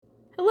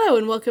Hello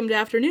and welcome to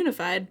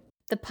Afternoonified.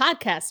 The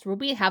podcast where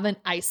we have an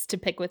ice to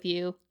pick with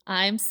you.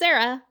 I'm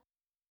Sarah.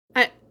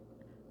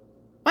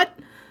 What?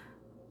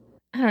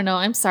 I don't know,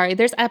 I'm sorry.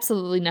 There's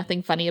absolutely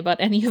nothing funny about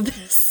any of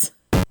this.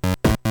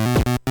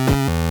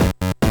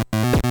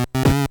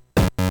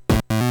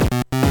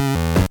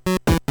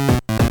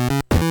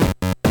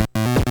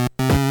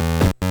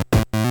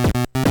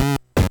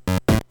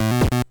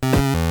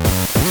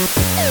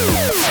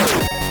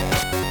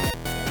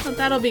 Well,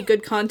 that'll be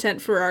good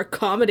content for our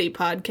comedy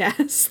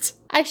podcast.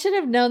 I should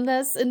have known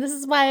this, and this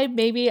is why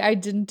maybe I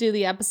didn't do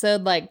the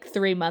episode like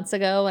 3 months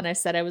ago when I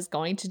said I was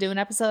going to do an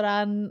episode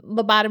on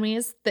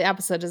lobotomies. The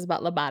episode is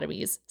about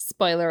lobotomies.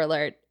 Spoiler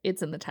alert,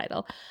 it's in the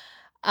title.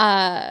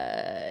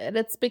 And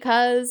it's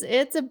because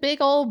it's a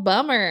big old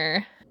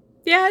bummer.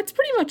 Yeah, it's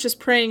pretty much just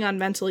preying on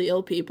mentally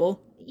ill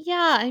people.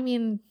 Yeah, I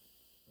mean...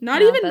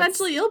 Not even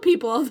mentally ill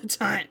people all the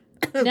time.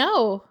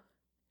 No.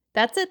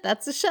 That's it.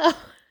 That's the show.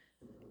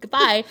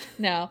 Goodbye.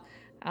 No.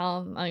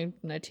 I'm going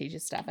to teach you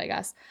stuff, I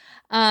guess.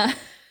 Hi,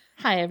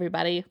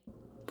 everybody.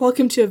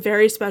 Welcome to a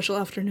very special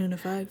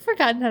Afternoonified.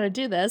 Forgotten how to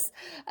do this.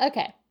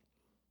 Okay.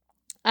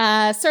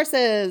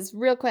 Sources,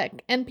 real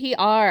quick.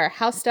 NPR,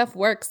 How Stuff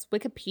Works,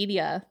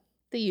 Wikipedia,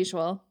 the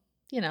usual.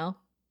 You know,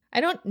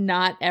 I don't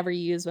not ever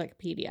use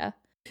Wikipedia.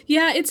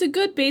 Yeah, it's a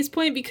good base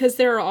point because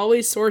there are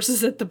always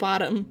sources at the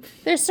bottom.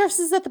 There's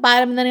sources at the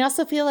bottom, and then I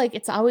also feel like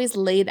it's always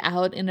laid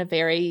out in a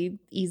very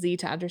easy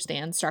to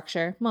understand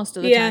structure most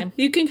of the time.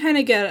 Yeah, you can kind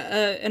of get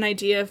an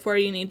idea of where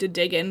you need to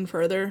dig in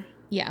further.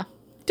 Yeah.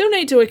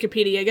 Donate to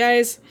Wikipedia,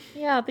 guys.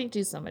 Yeah, they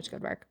do so much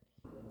good work.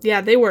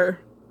 Yeah, they were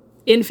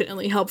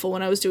infinitely helpful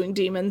when I was doing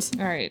demons.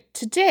 All right.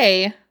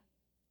 Today,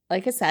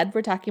 like I said,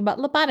 we're talking about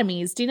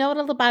lobotomies. Do you know what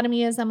a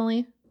lobotomy is,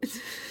 Emily?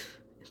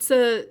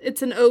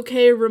 It's an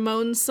OK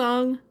Ramones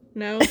song.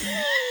 No?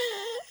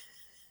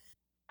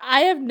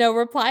 I have no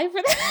reply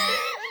for that.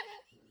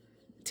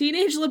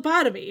 Teenage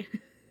Lobotomy.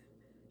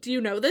 Do you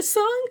know this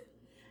song?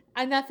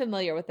 I'm not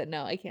familiar with it.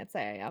 No, I can't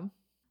say I am.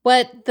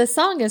 What the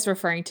song is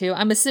referring to,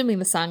 I'm assuming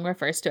the song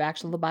refers to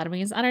actual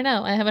lobotomies. I don't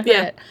know. I haven't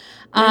heard it.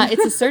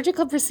 It's a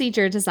surgical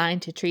procedure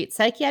designed to treat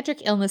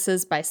psychiatric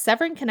illnesses by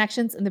severing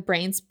connections in the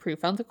brain's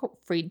prefrontal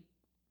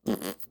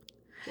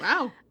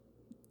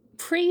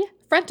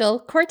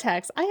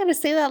cortex. I gotta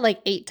say that like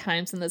 8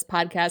 times in this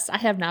podcast. I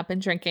have not been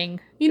drinking.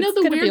 You know,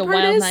 the weird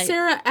part is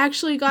Sarah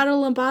actually got a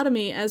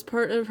lobotomy as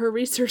part of her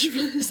research for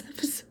this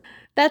episode.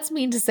 That's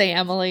mean to say,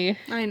 Emily.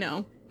 I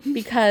know.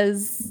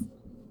 Because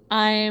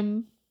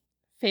I'm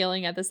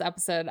failing at this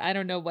episode. I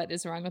don't know what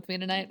is wrong with me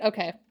tonight.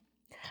 Okay.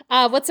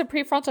 What's a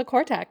prefrontal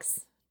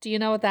cortex? Do you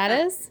know what that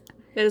is?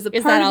 It is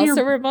Is that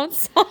also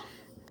Ramone's song?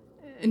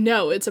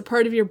 No, it's a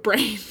part of your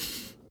brain.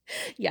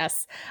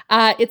 Yes.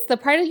 It's the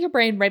part of your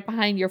brain right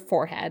behind your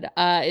forehead.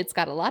 It's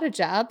got a lot of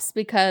jobs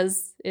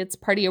because it's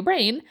part of your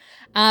brain,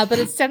 but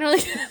it's generally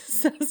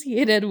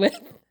associated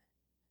with,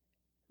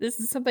 this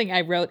is something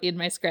I wrote in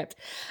my script,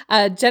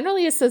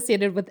 generally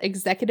associated with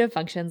executive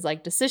functions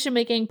like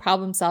decision-making,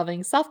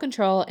 problem-solving,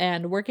 self-control,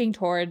 and working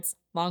towards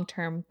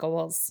long-term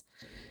goals.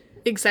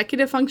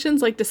 Executive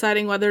functions like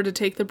deciding whether to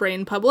take the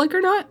brain public or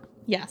not?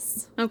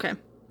 Yes. Okay.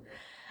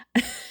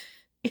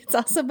 It's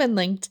also been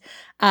linked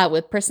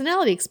with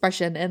personality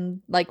expression and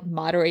like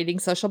moderating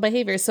social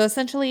behavior. So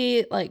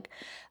essentially, like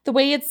the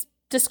way it's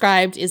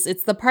described is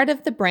it's the part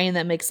of the brain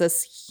that makes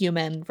us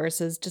human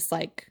versus just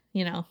like,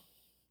 you know,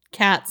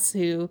 cats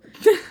who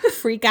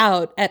freak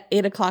out at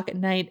 8 o'clock at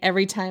night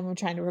every time I'm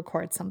trying to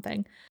record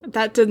something.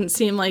 That didn't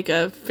seem like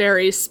a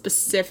very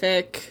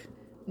specific.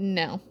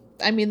 No,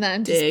 I mean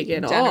that dig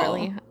at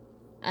generally.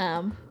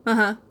 all.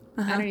 I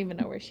don't even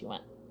know where she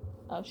went.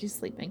 Oh, she's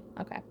sleeping.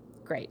 Okay,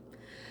 great.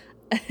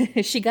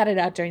 She got it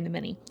out during the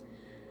mini.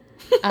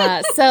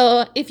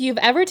 So if you've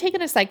ever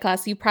taken a psych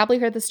class, you've probably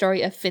heard the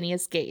story of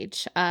Phineas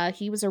Gage.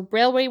 He was a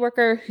railway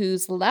worker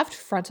whose left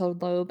frontal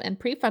lobe and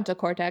prefrontal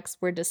cortex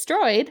were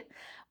destroyed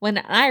when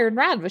an iron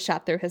rod was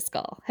shot through his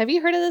skull. Have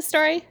you heard of this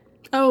story?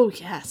 Oh,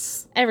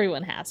 yes.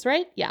 Everyone has,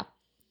 right? Yeah.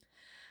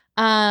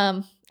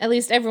 At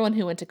least everyone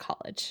who went to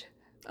college.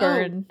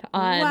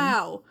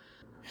 Wow.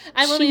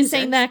 I'm only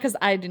saying that because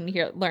I didn't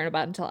learn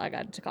about it until I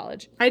got into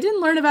college. I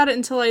didn't learn about it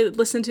until I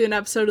listened to an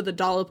episode of The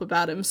Dollop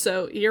about him,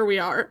 so here we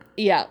are.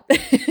 Yeah.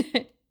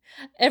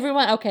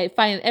 Everyone, okay,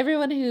 fine.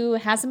 Everyone who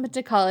hasn't been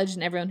to college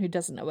and everyone who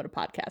doesn't know what a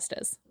podcast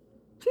is.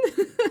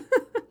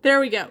 There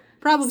we go.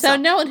 Problem solved.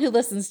 So no one who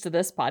listens to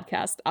this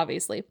podcast,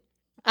 obviously.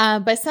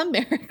 By some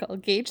miracle,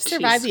 Gage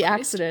survived the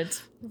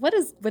accident. What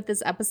is with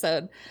this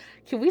episode?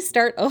 Can we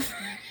start over?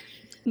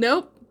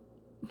 Nope.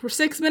 We're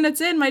 6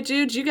 minutes in, my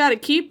dude. You gotta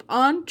keep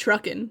on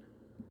trucking.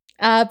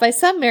 By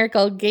some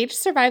miracle, Gage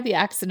survived the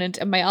accident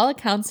and by all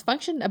accounts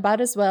functioned about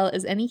as well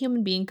as any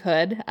human being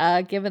could,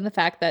 given the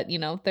fact that, you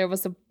know, there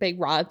was a big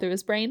rod through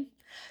his brain.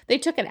 They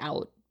took it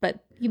out,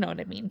 but you know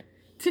what I mean.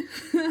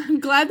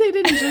 I'm glad they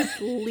didn't just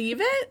leave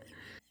it.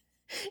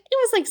 It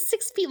was like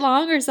 6 feet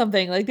long or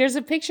something. Like there's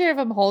a picture of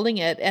him holding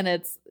it and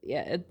it's,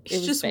 yeah, it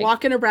He's was just big.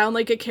 Walking around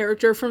like a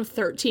character from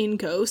 13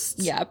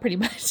 Ghosts. Yeah, pretty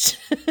much.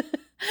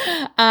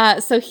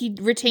 So he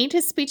retained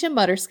his speech and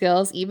motor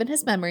skills, even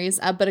his memories,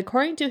 but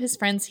according to his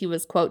friends, he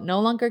was, quote, no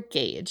longer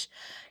Gage.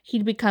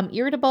 He'd become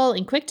irritable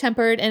and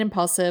quick-tempered and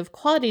impulsive,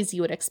 qualities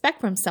you would expect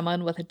from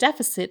someone with a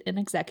deficit in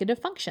executive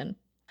function.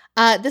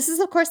 This is,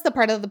 of course, the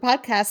part of the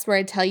podcast where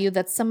I tell you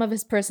that some of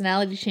his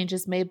personality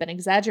changes may have been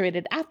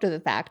exaggerated after the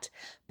fact,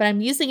 but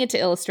I'm using it to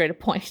illustrate a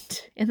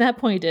point. And that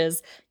point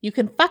is, you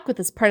can fuck with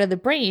this part of the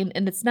brain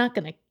and it's not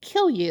going to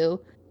kill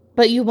you,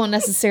 but you won't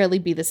necessarily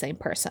be the same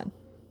person.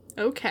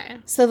 Okay.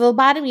 So the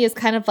lobotomy is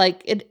kind of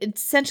like, it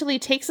essentially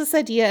takes this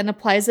idea and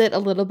applies it a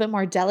little bit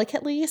more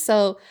delicately.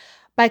 So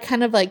by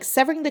kind of like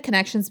severing the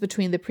connections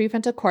between the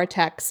prefrontal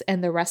cortex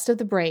and the rest of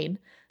the brain,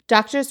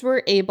 doctors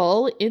were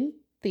able, in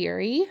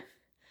theory,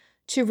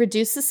 to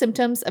reduce the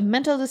symptoms of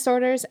mental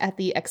disorders at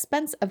the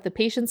expense of the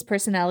patient's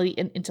personality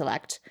and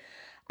intellect,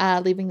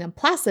 leaving them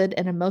placid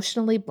and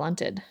emotionally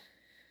blunted.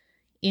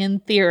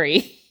 In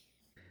theory.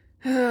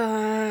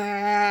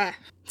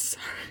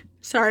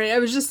 Sorry, I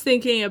was just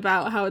thinking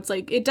about how it's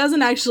like, it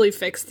doesn't actually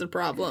fix the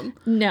problem.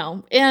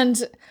 No.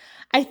 And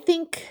I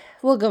think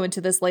we'll go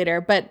into this later,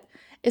 but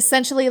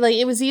essentially, like,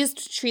 it was used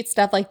to treat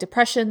stuff like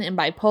depression and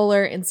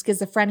bipolar and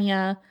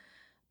schizophrenia.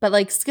 But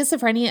like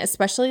schizophrenia,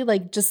 especially,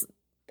 like, just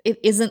it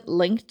isn't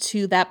linked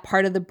to that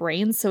part of the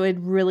brain. So it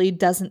really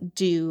does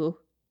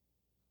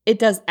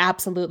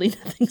absolutely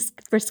nothing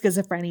for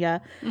schizophrenia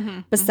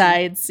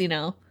besides, you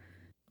know,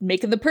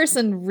 making the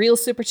person real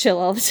super chill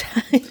all the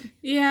time.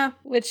 Yeah.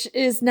 Which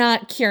is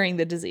not curing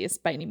the disease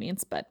by any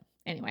means. But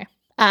anyway.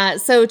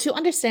 So to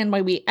understand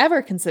why we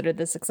ever considered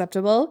this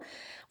acceptable,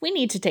 we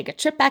need to take a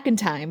trip back in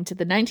time to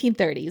the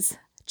 1930s.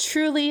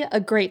 Truly a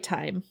great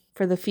time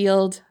for the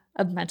field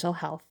of mental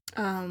health.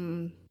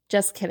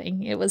 Just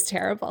kidding. It was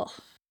terrible.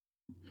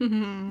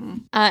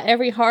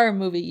 Every horror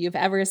movie you've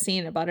ever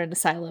seen about an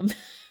asylum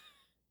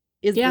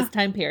is this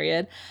time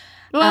period.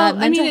 Well,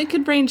 I mean, it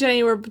could range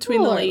anywhere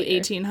between the late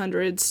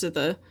 1800s to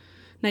the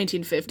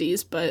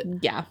 1950s, but...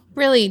 Yeah,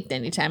 really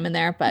any time in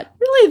there, but...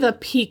 Really the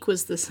peak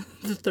was the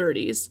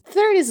 30s.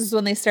 30s is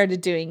when they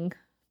started doing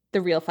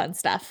the real fun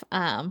stuff.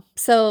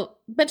 So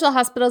mental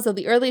hospitals of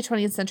the early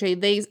 20th century,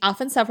 they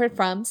often suffered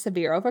from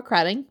severe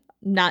overcrowding.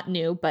 Not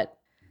new, but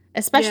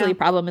especially a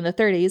problem in the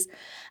 30s.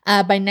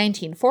 By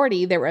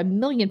 1940, there were 1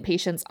 million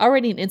patients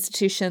already in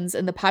institutions,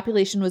 and the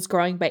population was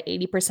growing by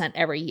 80%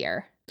 every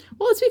year.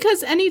 Well, it's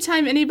because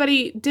anytime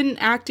anybody didn't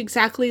act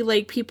exactly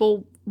like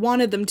people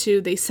wanted them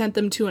to, they sent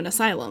them to an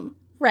asylum.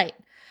 Right.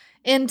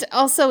 And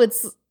also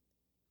it's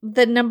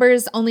the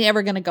numbers only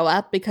ever going to go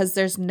up because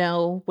there's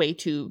no way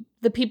to,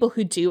 the people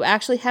who do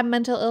actually have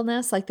mental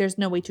illness, like there's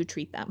no way to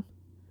treat them.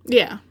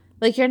 Yeah.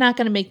 Like you're not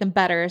going to make them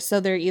better.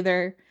 So they're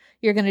either,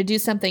 you're going to do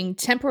something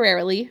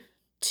temporarily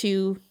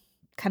to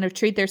kind of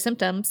treat their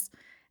symptoms,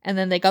 and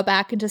then they go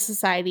back into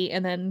society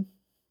and then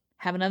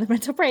have another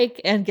mental break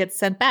and get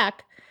sent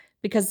back.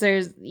 Because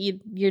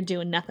you're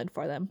doing nothing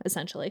for them,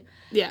 essentially.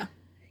 Yeah.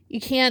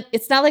 You can't,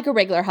 it's not like a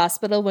regular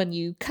hospital when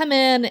you come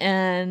in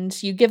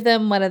and you give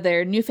them one of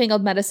their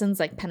newfangled medicines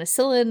like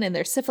penicillin and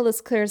their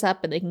syphilis clears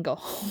up and they can go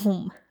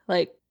home.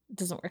 Like, it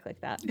doesn't work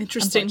like that.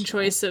 Interesting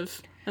choice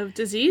of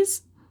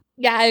disease.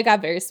 Yeah, I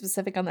got very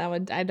specific on that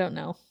one. I don't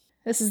know.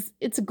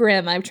 It's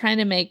grim. I'm trying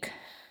to make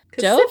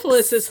jokes.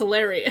 Syphilis is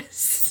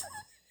hilarious.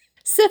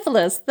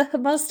 Syphilis, the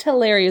most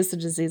hilarious of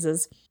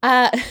diseases.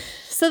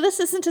 So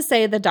this isn't to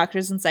say that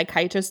doctors and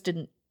psychiatrists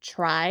didn't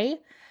try.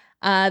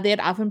 They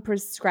had often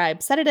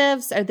prescribed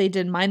sedatives, or they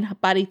did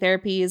mind-body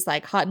therapies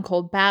like hot and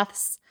cold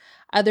baths.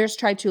 Others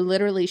tried to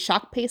literally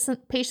shock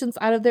patients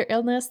out of their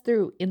illness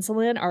through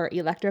insulin or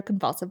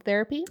electroconvulsive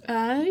therapy.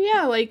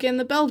 Yeah, like in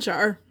the bell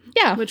jar.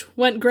 Yeah. Which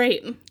went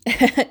great.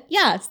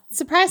 Yeah,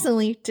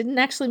 surprisingly, didn't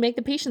actually make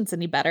the patients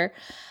any better.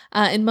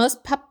 And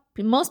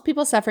most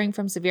people suffering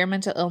from severe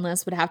mental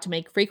illness would have to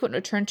make frequent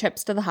return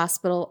trips to the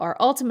hospital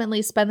or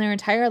ultimately spend their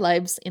entire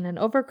lives in an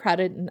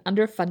overcrowded and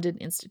underfunded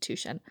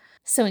institution.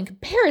 So in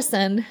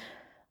comparison,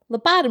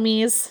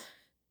 lobotomies,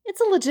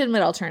 it's a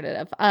legitimate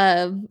alternative.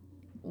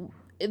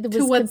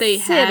 To what they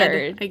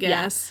had, I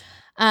guess.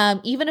 Yeah.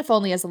 Even if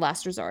only as a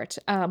last resort.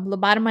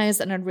 Lobotomize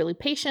an unruly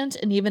patient,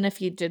 and even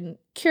if you didn't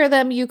cure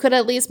them, you could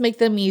at least make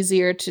them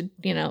easier to,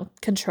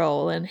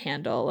 control and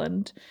handle.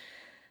 And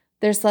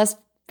there's less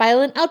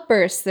violent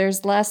outbursts.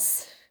 There's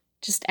less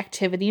just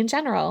activity in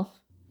general.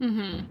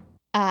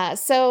 Mm-hmm.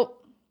 So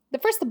the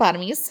first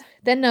lobotomies,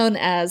 then known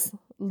as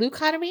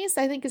leucotomies,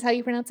 I think is how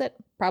you pronounce it,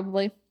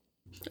 probably.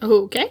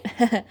 Okay.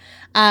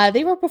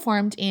 They were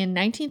performed in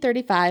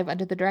 1935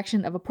 under the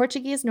direction of a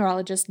Portuguese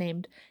neurologist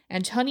named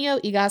Antonio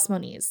Egas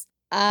Moniz.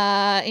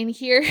 And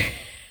here,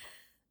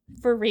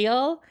 for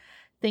real,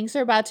 things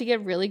are about to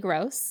get really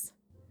gross.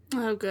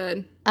 Oh,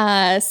 good.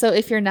 So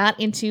if you're not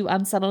into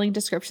unsettling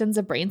descriptions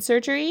of brain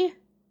surgery,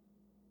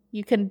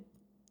 you can,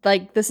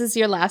 this is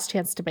your last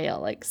chance to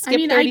bail.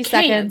 Skip 30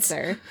 seconds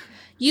or...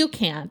 You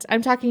can't.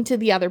 I'm talking to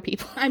the other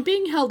people. I'm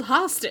being held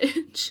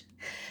hostage.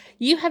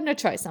 You have no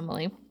choice,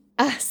 Emily.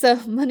 So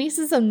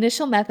Moniz's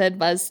initial method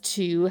was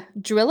to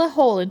drill a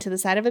hole into the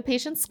side of a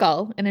patient's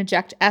skull and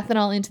inject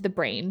ethanol into the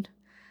brain.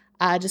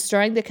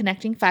 destroying the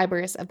connecting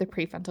fibers of the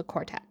prefrontal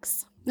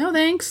cortex. No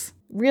thanks.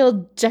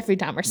 Real Jeffrey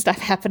Dahmer stuff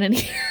happening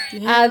here.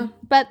 Yeah.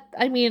 But,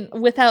 I mean,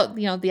 without,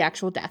 the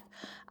actual death.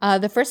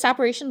 The first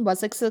operation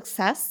was a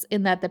success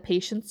in that the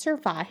patient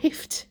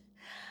survived.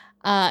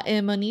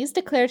 And Moniz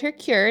declared her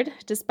cured,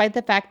 despite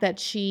the fact that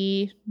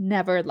she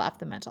never left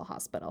the mental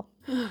hospital.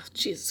 Oh,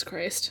 Jesus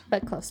Christ.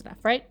 But close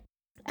enough, right?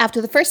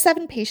 After the first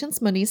 7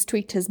 patients, Moniz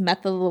tweaked his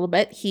method a little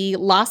bit. He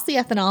lost the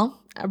ethanol,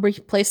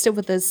 replaced it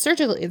with a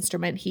surgical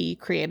instrument he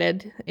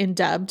created and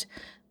dubbed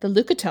the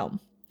leucotome,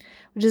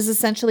 which is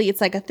essentially,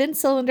 it's like a thin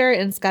cylinder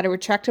and it's got a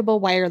retractable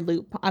wire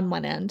loop on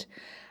one end.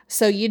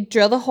 So you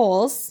drill the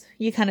holes,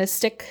 you kind of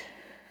stick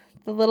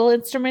the little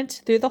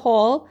instrument through the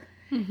hole,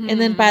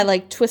 and then by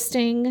like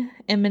twisting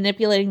and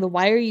manipulating the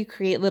wire, you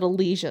create little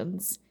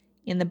lesions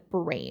in the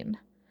brain.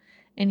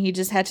 And he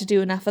just had to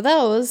do enough of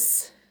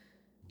those.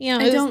 It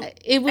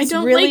was I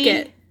don't really, like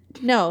it.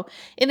 No.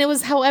 And it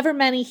was however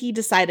many he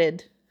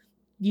decided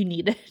you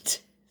needed.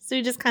 So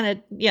he just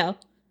kind of,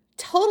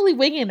 totally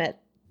winging it.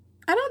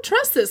 I don't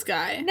trust this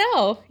guy.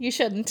 No, you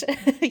shouldn't.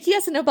 He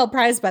has a Nobel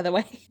Prize, by the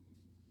way.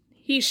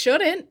 He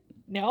shouldn't.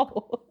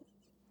 No.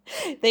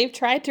 They've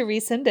tried to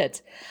rescind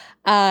it.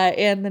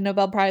 And the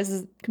Nobel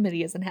Prize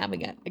committee isn't having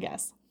it, I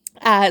guess.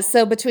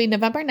 So between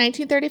November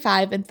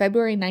 1935 and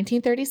February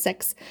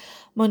 1936,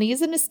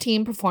 Moniz and his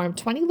team performed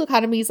 20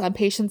 leucotomies on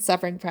patients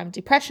suffering from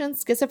depression,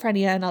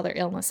 schizophrenia, and other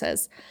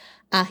illnesses.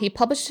 He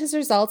published his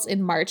results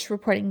in March,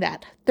 reporting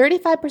that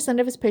 35%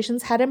 of his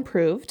patients had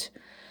improved,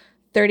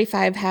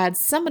 35 had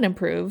somewhat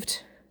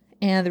improved,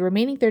 and the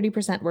remaining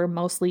 30% were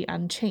mostly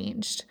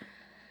unchanged.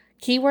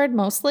 Keyword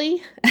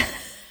mostly.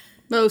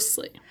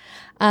 Mostly.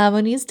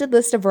 Moniz did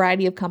list a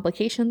variety of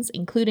complications,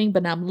 including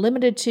but not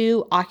limited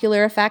to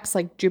ocular effects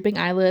like drooping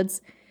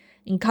eyelids,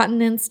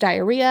 incontinence,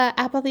 diarrhea,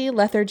 apathy,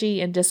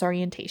 lethargy, and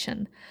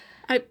disorientation.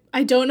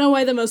 I don't know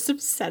why the most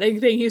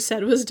upsetting thing you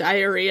said was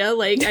diarrhea.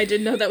 Like, I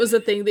didn't know that was a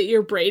thing that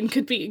your brain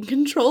could be in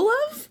control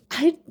of.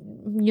 I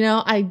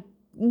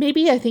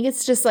think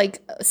it's just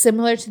like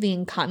similar to the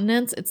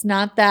incontinence. It's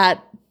not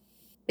that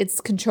it's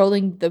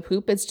controlling the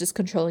poop. It's just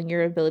controlling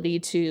your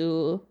ability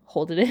to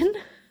hold it in.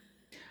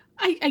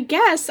 I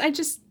guess. I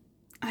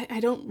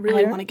don't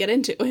really want to get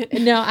into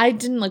it. No, I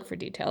didn't look for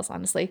details,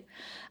 honestly.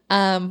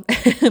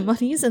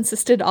 Moniz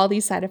insisted all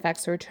these side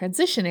effects were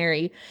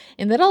transitionary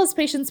and that all his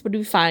patients would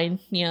be fine,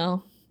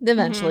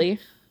 eventually.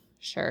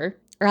 Sure.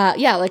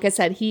 Like I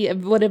said, he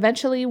would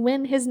eventually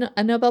win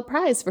a Nobel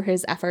Prize for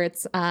his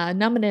efforts,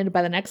 nominated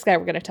by the next guy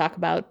we're going to talk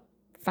about.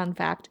 Fun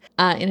fact.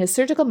 And his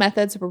surgical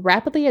methods were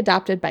rapidly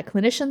adopted by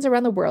clinicians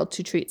around the world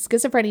to treat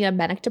schizophrenia,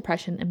 manic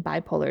depression, and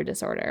bipolar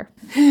disorder.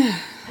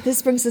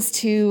 This brings us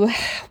to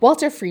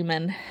Walter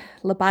Freeman,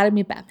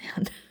 Lobotomy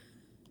Batman.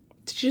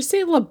 Did you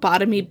say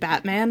lobotomy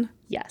Batman?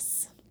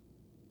 Yes.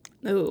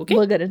 Oh, okay.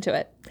 We'll get into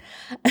it.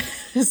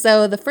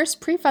 So the first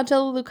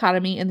prefrontal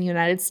leucotomy in the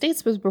United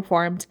States was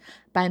performed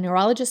by a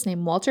neurologist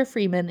named Walter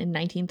Freeman in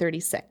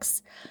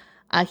 1936.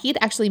 He'd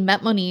actually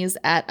met Moniz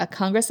at a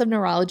Congress of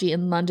Neurology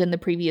in London the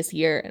previous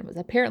year and was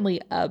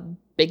apparently a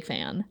big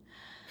fan.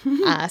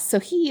 So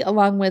he,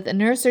 along with a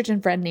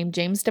neurosurgeon friend named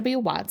James W.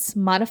 Watts,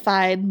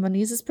 modified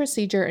Moniz's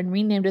procedure and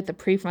renamed it the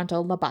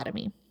prefrontal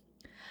lobotomy.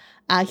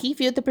 He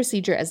viewed the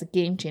procedure as a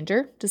game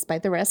changer,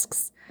 despite the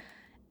risks,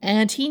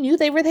 and he knew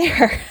they were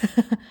there.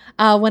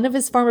 One of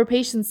his former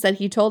patients said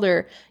he told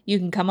her, "You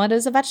can come out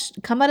of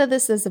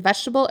this as a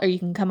vegetable, or you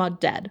can come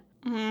out dead."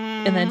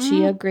 And then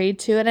she agreed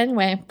to it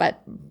anyway.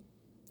 But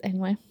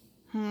anyway,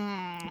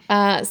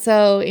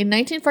 so in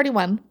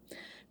 1941,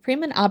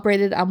 Freeman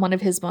operated on one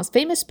of his most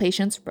famous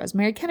patients,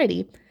 Rosemary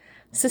Kennedy,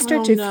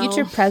 sister to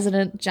future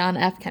President John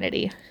F.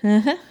 Kennedy.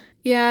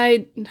 Yeah,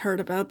 I heard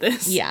about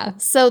this. Yeah.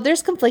 So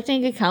there's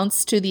conflicting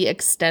accounts to the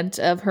extent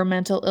of her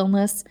mental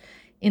illness.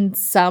 In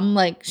some,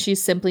 like,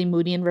 she's simply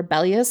moody and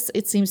rebellious.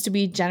 It seems to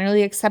be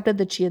generally accepted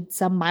that she had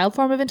some mild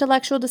form of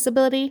intellectual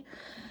disability.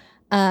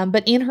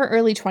 But in her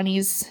early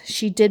 20s,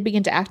 she did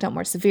begin to act out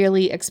more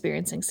severely,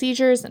 experiencing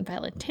seizures and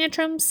violent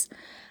tantrums.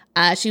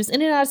 She was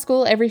in and out of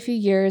school every few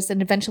years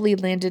and eventually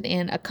landed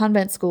in a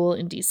convent school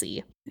in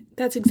D.C.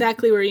 That's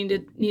exactly where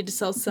you need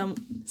to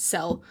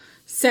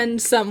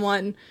send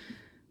someone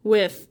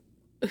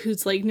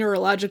who's like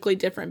neurologically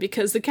different,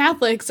 because the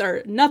Catholics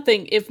are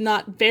nothing if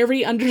not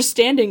very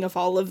understanding of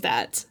all of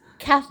that.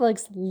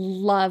 Catholics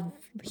love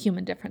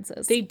human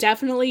differences. They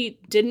definitely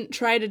didn't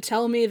try to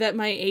tell me that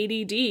my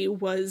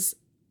ADD was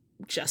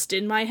just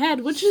in my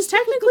head, which is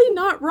technically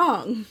not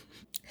wrong.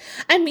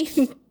 I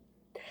mean,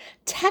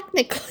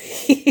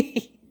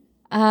 technically.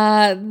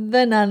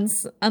 The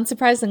nuns,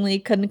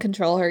 unsurprisingly, couldn't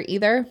control her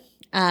either.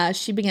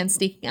 She began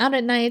sneaking out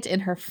at night,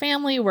 and her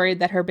family, worried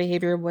that her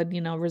behavior would,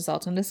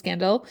 result in a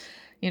scandal,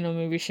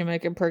 maybe she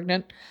might get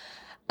pregnant,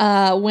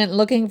 went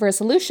looking for a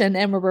solution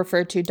and were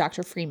referred to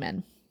Dr.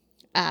 Freeman.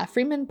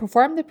 Freeman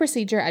performed the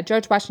procedure at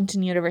George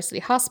Washington University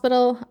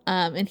Hospital,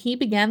 and he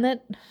began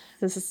it.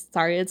 It's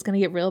going to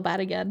get real bad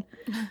again.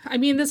 I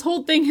mean, this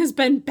whole thing has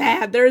been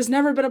bad. There has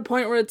never been a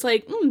point where it's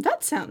like,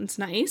 that sounds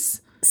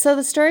nice. So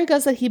the story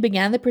goes that he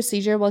began the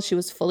procedure while she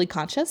was fully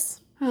conscious.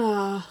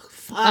 Oh,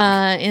 Fuck.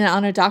 And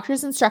on a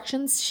doctor's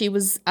instructions, she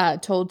was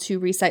told to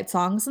recite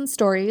songs and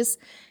stories.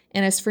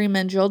 And as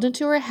Freeman drilled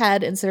into her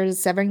head and started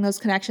severing those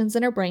connections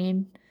in her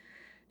brain,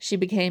 she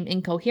became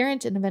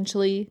incoherent and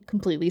eventually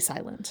completely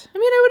silent. I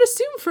mean, I would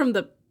assume from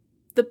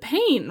the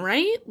pain,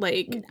 right?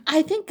 Like,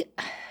 I think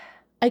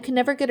I could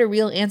never get a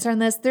real answer on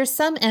this. There's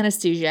some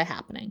anesthesia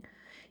happening.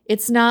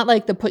 It's not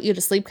like the put you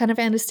to sleep kind of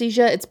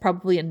anesthesia. It's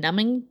probably a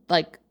numbing,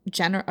 like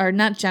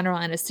not general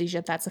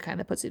anesthesia. That's the kind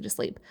that puts you to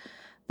sleep.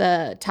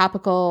 The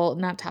topical,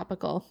 not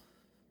topical.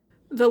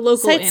 The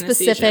local anesthesia.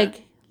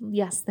 Site-specific.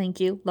 Yes, thank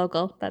you.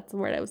 Local. That's the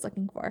word I was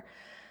looking for.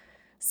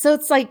 So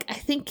it's like,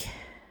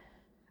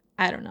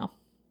 I don't know.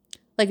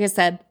 Like I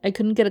said, I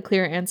couldn't get a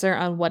clear answer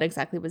on what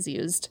exactly was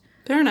used.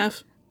 Fair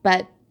enough.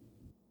 But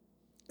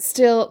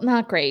still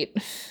not great.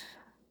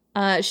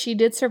 She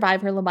did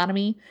survive her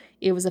lobotomy.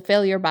 It was a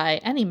failure by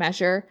any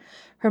measure.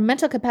 Her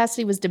mental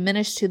capacity was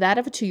diminished to that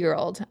of a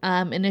 2-year-old.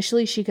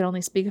 Initially, she could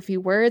only speak a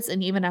few words,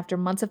 and even after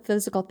months of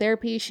physical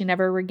therapy, she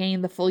never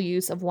regained the full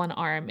use of one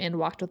arm and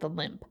walked with a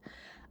limp.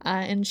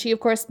 And she, of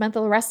course, spent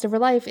the rest of her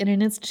life in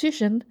an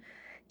institution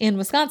in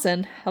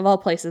Wisconsin, of all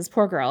places.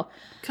 Poor girl.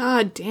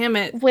 God damn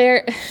it.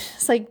 Where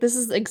it's like, this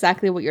is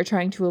exactly what you're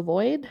trying to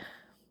avoid.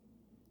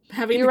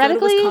 Having to go to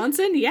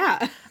Wisconsin?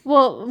 Yeah.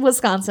 Well,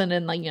 Wisconsin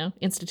and,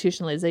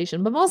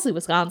 institutionalization, but mostly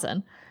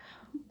Wisconsin.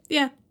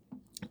 Yeah.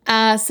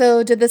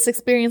 So did this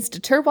experience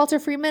deter Walter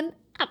Freeman?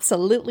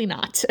 Absolutely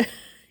not.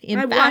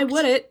 Why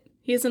would it?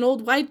 He's an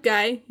old white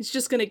guy. He's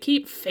just going to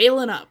keep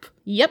failing up.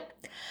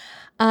 Yep.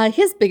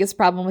 His biggest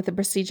problem with the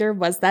procedure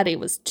was that it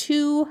was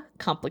too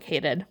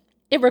complicated.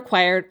 It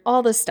required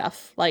all this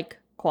stuff, like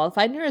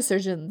qualified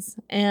neurosurgeons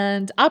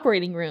and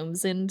operating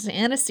rooms and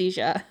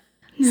anesthesia.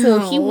 So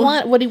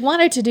what he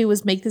wanted to do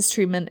was make this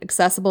treatment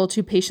accessible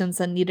to patients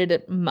that needed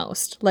it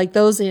most, like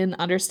those in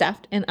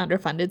understaffed and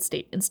underfunded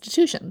state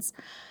institutions.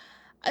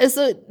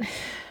 So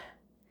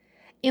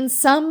in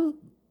some,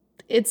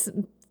 it's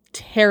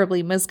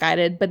terribly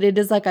misguided, but it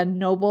is like a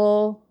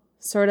noble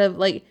sort of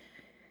like,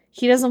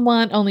 he doesn't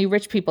want only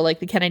rich people like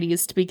the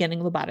Kennedys to be getting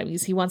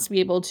lobotomies. He wants to be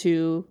able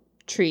to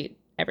treat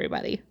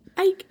everybody.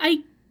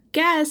 I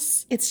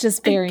guess. It's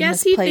just very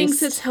misplaced. He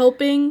thinks it's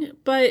helping,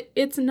 but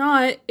it's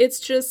not. It's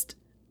just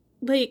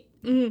like,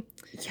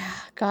 Yeah,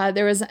 God,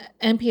 there was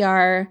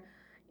NPR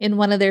in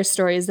one of their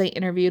stories. They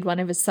interviewed one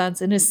of his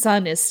sons, and his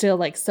son is still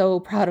like so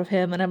proud of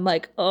him. And I'm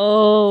like,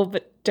 oh,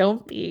 but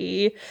don't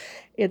be.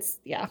 It's,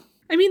 yeah.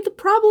 I mean, the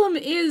problem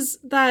is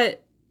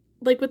that,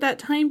 like, with that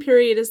time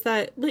period is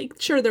that, like,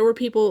 sure, there were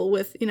people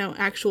with,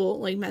 actual,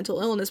 like, mental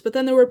illness, but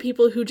then there were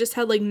people who just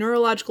had, like,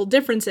 neurological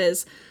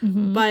differences,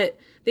 but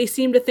they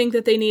seemed to think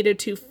that they needed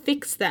to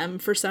fix them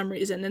for some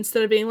reason,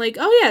 instead of being like,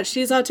 oh, yeah,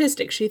 she's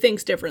autistic, she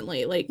thinks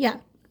differently. Like, yeah.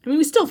 I mean,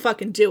 we still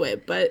fucking do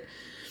it, but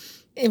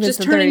it was just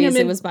the 30s,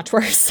 it was much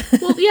worse.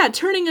 Well, yeah,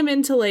 turning them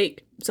into,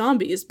 like,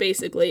 zombies,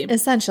 basically.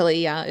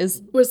 Essentially, yeah.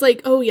 Was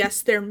like, oh,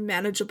 yes, they're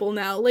manageable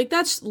now. Like,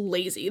 that's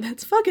lazy.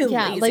 That's fucking lazy.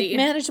 Yeah, like,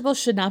 manageable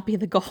should not be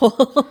the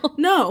goal.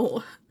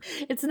 No.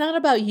 It's not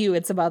about you.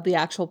 It's about the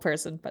actual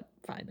person, but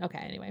fine. Okay,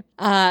 anyway.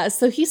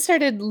 So he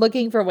started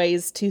looking for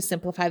ways to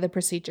simplify the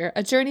procedure,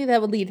 a journey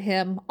that would lead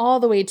him all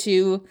the way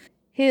to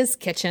his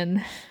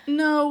kitchen.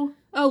 No.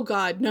 Oh,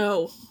 God,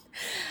 no.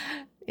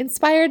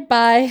 Inspired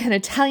by an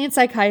Italian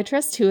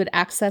psychiatrist who had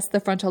accessed the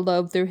frontal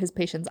lobe through his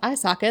patient's eye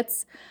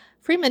sockets,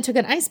 Freeman took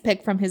an ice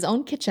pick from his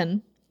own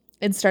kitchen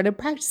and started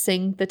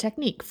practicing the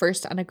technique,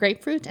 first on a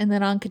grapefruit and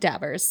then on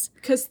cadavers.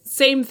 Because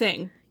same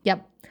thing.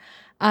 Yep.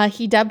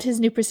 He dubbed his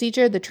new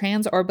procedure the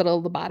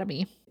transorbital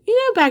lobotomy.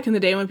 Back in the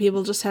day when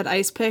people just had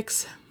ice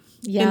picks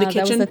in the kitchen.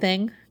 That was the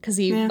thing. Because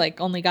he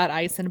only got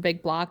ice in a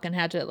big block and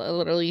had to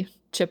literally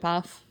chip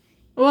off.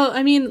 Well,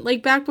 I mean,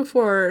 like back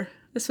before...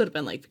 This would have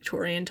been like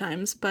Victorian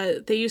times,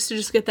 but they used to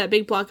just get that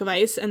big block of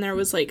ice and there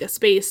was like a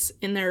space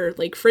in their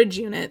like fridge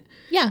unit.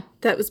 Yeah.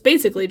 That was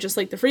basically just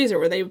like the freezer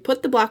where they would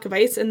put the block of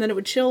ice and then it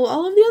would chill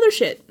all of the other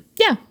shit.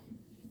 Yeah.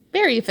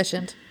 Very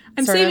efficient.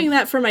 I'm saving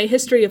that for my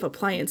history of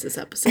appliances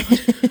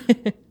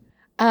episode.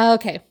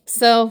 Okay.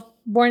 So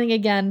warning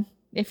again,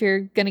 if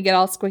you're going to get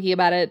all squicky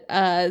about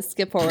it,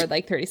 skip forward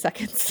like 30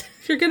 seconds.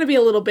 If you're going to be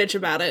a little bitch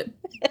about it.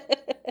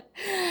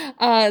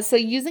 So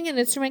using an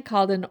instrument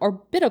called an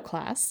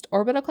orbitoclast.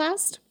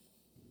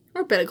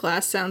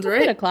 Orbitoclast sounds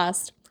right.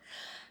 Orbitoclast.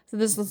 So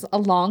this was a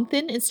long,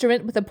 thin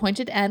instrument with a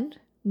pointed end,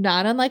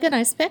 not unlike an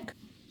ice pick.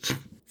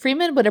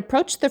 Freeman would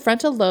approach the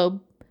frontal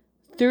lobe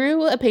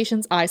through a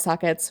patient's eye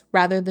sockets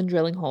rather than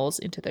drilling holes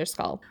into their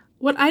skull.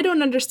 What I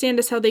don't understand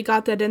is how they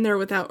got that in there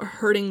without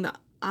hurting the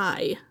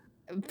eye.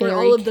 Very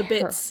all of the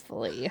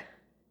carefully. Bits.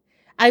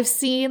 I've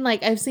seen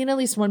at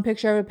least one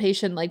picture of a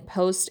patient like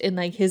post and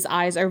like his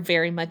eyes are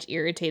very much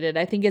irritated.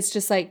 I think it's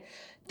just like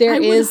there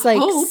is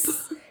like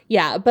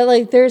yeah, but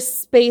like there's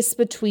space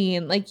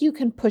between, like you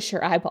can push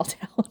your eyeball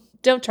down.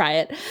 Don't try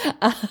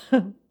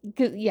it.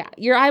 Yeah,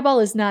 your eyeball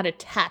is not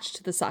attached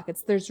to the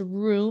sockets. There's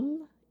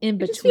room in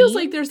between. It just feels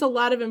like there's a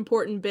lot of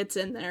important bits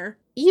in there.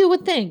 You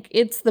would think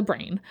it's the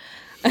brain.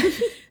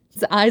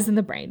 It's the eyes and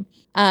the brain.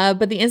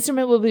 But the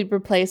instrument would be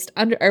placed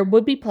under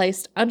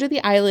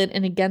the eyelid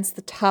and against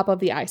the top of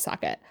the eye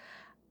socket.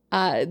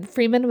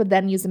 Freeman would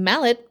then use a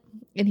mallet,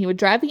 and he would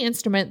drive the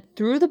instrument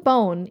through the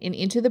bone and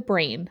into the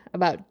brain,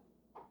 about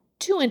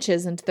 2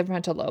 inches into the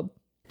frontal lobe.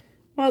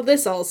 Well,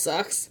 this all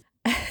sucks.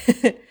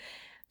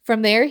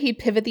 From there, he'd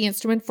pivot the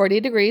instrument 40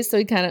 degrees, so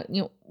he'd kind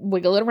of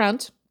wiggle it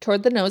around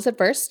toward the nose at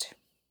first,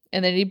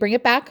 and then he'd bring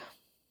it back,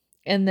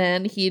 and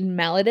then he'd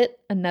mallet it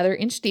another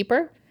inch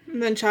deeper.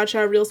 And then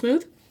cha-cha real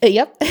smooth?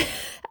 Yep.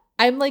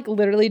 I'm like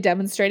literally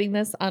demonstrating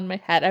this on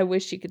my head. I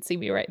wish you could see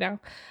me right now.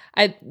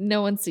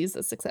 No one sees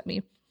this except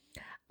me.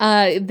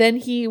 Then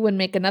he would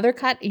make another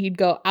cut. He'd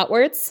go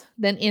outwards,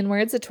 then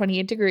inwards at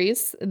 28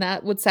 degrees, and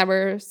that would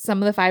sever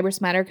some of the fibrous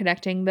matter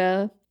connecting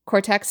the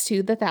cortex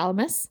to the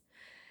thalamus.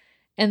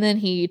 And then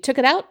he took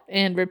it out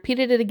and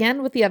repeated it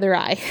again with the other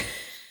eye.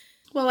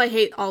 Well, I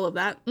hate all of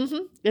that.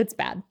 It's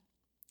bad.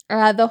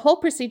 The whole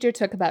procedure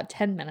took about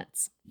 10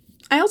 minutes.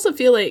 I also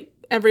feel like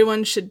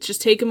everyone should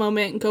just take a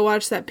moment and go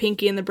watch that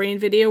Pinky and the Brain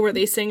video where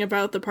they sing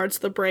about the parts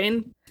of the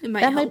brain. It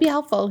might help. Might be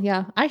helpful.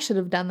 Yeah, I should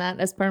have done that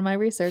as part of my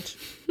research.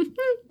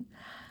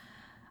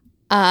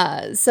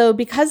 So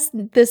because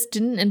this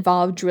didn't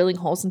involve drilling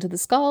holes into the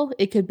skull,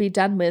 it could be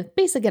done with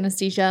basic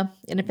anesthesia.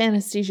 And if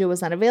anesthesia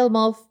was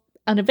unavailable,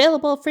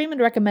 Freeman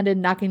recommended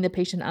knocking the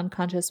patient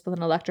unconscious with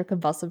an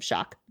electroconvulsive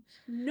shock.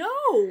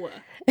 No!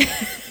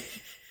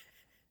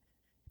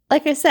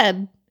 Like I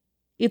said,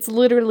 it's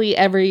literally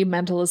every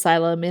mental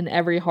asylum in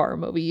every horror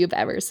movie you've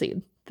ever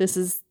seen. This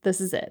is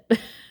it.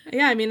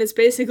 Yeah, I mean, it's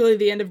basically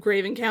the end of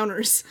Grave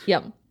Encounters.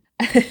 Yep.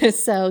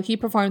 So he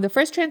performed the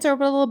first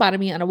transorbital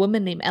lobotomy on a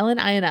woman named Ellen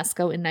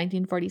Ionesco in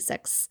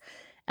 1946.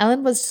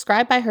 Ellen was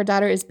described by her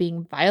daughter as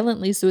being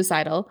violently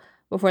suicidal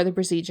before the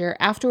procedure.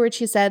 Afterwards,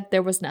 she said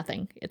there was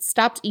nothing. It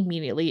stopped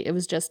immediately. It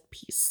was just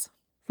peace.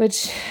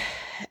 Which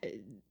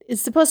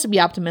is supposed to be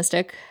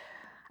optimistic.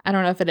 I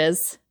don't know if it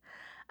is.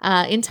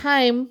 In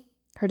time,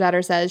 her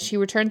daughter says, she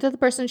returned to the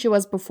person she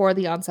was before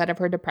the onset of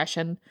her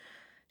depression.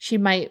 She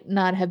might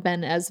not have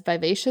been as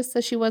vivacious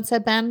as she once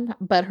had been,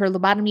 but her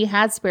lobotomy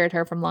had spared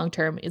her from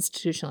long-term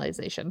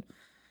institutionalization.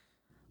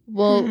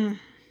 We'll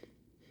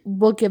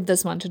give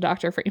this one to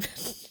Dr. Freeman.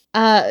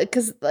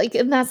 Because,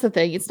 and that's the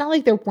thing. It's not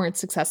like there weren't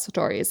success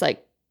stories.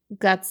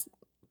 That's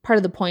part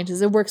of the point,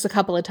 is it works a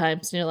couple of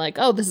times, and you're like,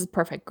 oh, this is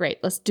perfect. Great.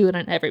 Let's do it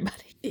on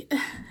everybody.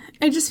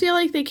 I just feel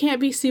like they can't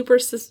be super,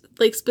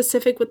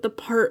 specific with the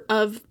part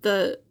of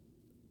the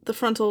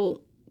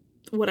frontal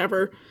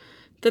whatever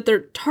that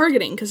they're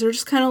targeting, because they're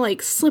just kind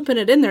of slipping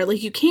it in there.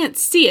 You can't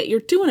see it. You're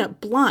doing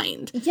it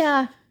blind.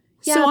 Yeah.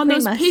 So on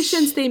those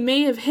patients, they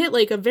may have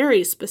hit a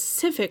very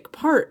specific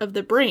part of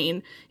the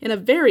brain in a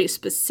very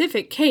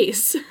specific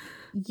case.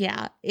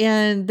 Yeah.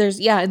 And there's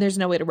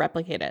no way to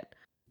replicate it.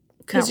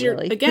 Because you're,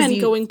 again,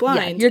 going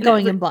blind. Yeah, you're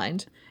going in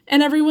blind.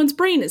 And everyone's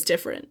brain is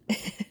different.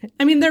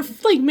 I mean, they're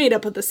made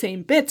up of the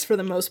same bits for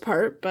the most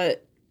part,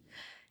 but.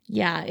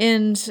 Yeah.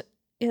 And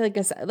like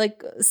I said,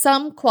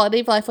 some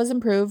quality of life was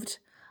improved.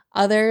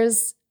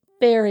 Others,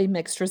 very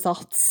mixed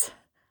results.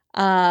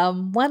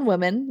 One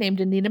woman named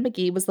Anita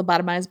McGee was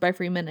lobotomized by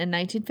Freeman in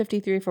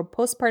 1953 for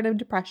postpartum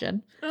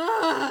depression.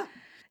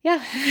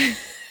 Yeah.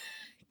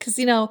 Because,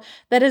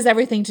 that has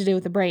everything to do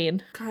with the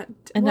brain. God.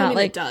 And not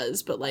it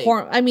does, but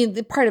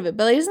part of it.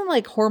 But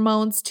isn't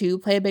hormones too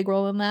play a big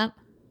role in that?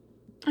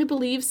 I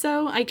believe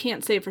so. I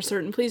can't say for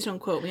certain. Please don't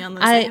quote me on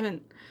this. I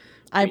haven't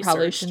researched.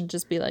 Probably shouldn't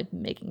just be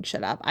making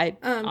shit up. I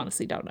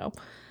honestly don't know.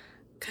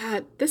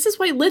 God, this is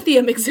why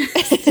lithium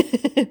exists.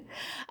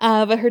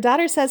 But her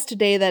daughter says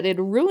today that it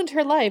ruined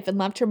her life and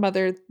left her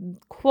mother,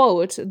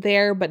 quote,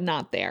 there but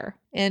not there.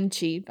 And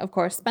she, of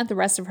course, spent the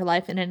rest of her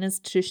life in an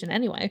institution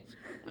anyway.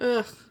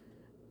 Ugh.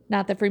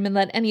 Not that Freeman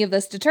let any of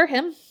this deter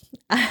him.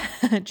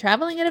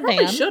 Traveling in a van.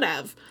 Probably should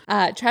have.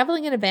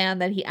 Traveling in a van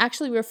that he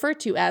actually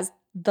referred to as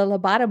the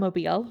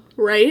lobotomobile.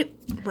 Right.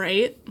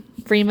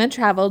 Freeman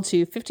traveled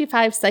to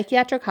 55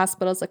 psychiatric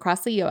hospitals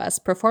across the U.S.,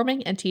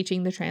 performing and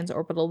teaching the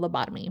transorbital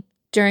lobotomy.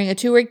 During a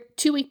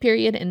two-week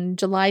period in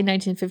July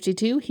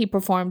 1952, he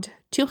performed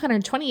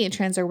 228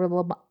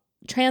 transorbital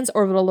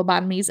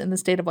lobotomies in the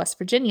state of West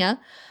Virginia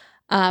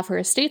for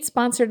a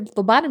state-sponsored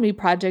lobotomy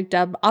project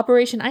dubbed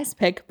Operation Ice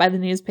Pick by the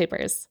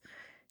newspapers,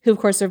 who, of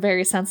course, are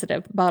very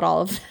sensitive about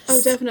all of this.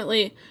 Oh,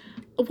 definitely.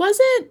 Was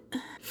it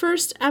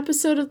first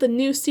episode of the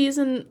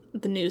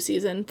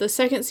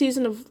second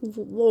season of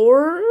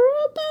Lore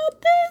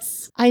about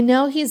this? I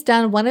know he's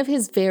done one of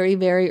his very,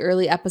 very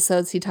early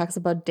episodes. He talks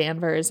about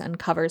Danvers and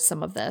covers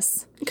some of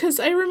this. Because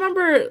I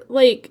remember,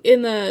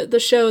 in the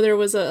show, there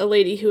was a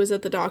lady who was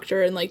at the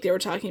doctor, and, they were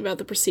talking about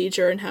the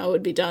procedure and how it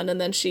would be done,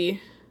 and then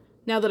she...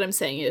 Now that I'm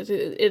saying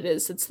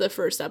it's the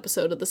first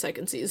episode of the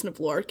second season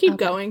of Lore. Keep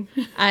going.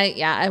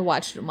 I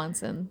watched it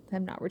once and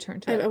have not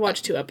returned to it. I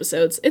watched 2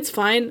 episodes. It's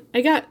fine.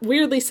 I got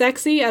weirdly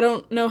sexy. I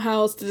don't know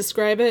how else to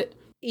describe it.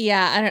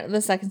 Yeah, the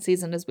second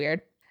season is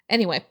weird.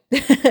 Anyway,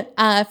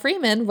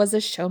 Freeman was a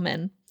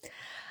showman.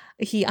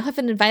 He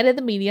often invited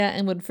the media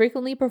and would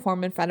frequently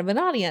perform in front of an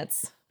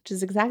audience, which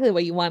is exactly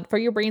what you want for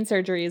your brain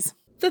surgeries.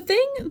 The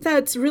thing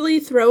that's really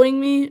throwing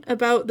me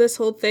about this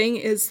whole thing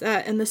is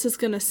that, and this is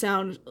going to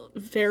sound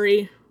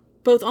very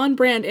both on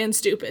brand and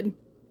stupid,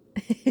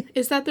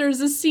 is that there's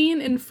a scene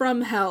in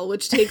From Hell,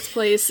 which takes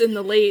place in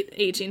the late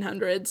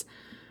 1800s,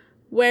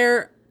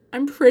 where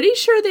I'm pretty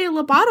sure they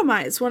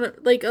lobotomize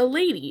a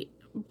lady,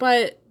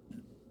 but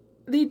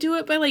they do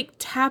it by, like,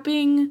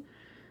 tapping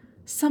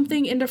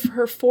something into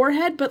her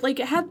forehead, but, like,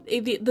 it had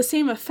the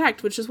same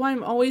effect, which is why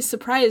I'm always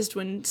surprised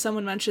when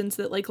someone mentions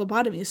that, like,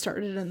 lobotomy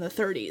started in the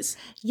 30s.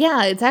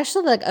 Yeah, it's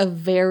actually, like, a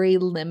very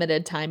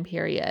limited time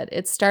period.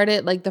 It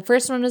started, like, the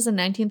first one was in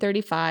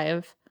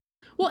 1935.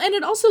 Well, and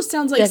it also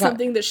sounds like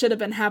something that should have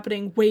been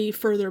happening way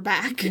further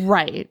back.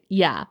 Right,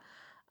 yeah.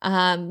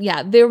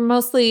 Yeah, they were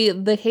mostly,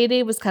 the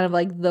heyday was kind of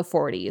like the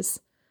 40s.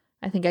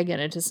 I think I get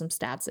into some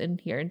stats in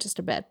here in just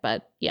a bit,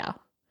 but yeah.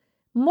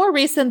 More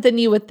recent than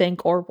you would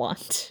think or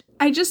want.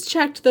 I just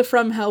checked the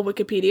From Hell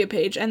Wikipedia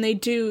page, and they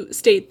do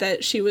state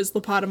that she was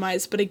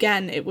lobotomized, but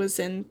again, it was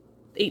in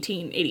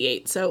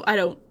 1888, so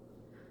I'm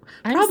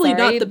probably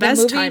not the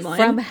best timeline.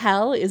 From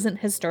Hell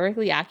isn't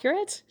historically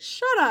accurate?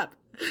 Shut up.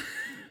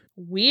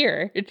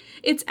 Weird.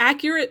 It's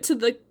accurate to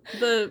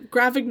the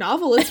graphic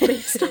novel it's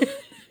based on.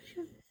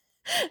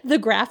 The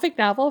graphic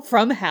novel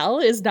From Hell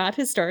is not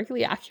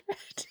historically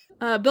accurate.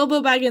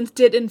 Bilbo Baggins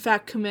did in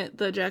fact commit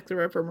the Jack the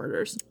Ripper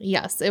murders.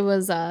 Yes, it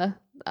was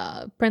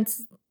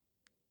Prince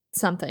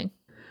something.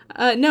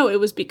 No, it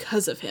was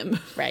because of him.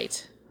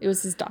 Right. It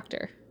was his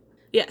doctor.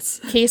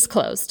 Yes. Case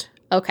closed.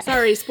 Okay.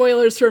 Sorry,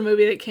 spoilers for a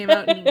movie that came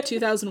out in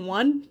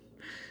 2001.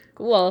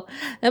 Well,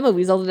 that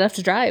movie's old enough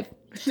to drive.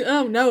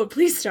 Oh no,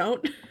 please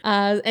don't.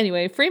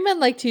 Anyway, Freeman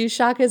liked to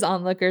shock his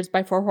onlookers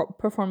by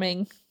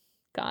performing,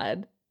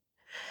 God.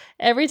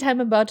 Every time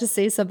I'm about to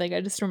say something,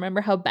 I just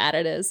remember how bad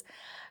it is.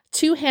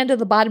 Two-handed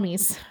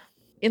lobotomies,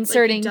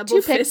 inserting like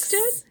two picks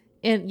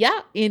in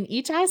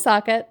each eye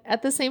socket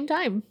at the same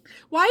time.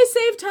 Why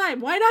save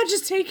time? Why not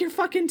just take your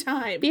fucking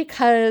time?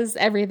 Because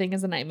everything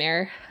is a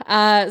nightmare.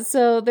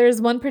 So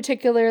there's one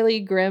particularly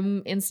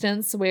grim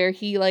instance where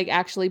he like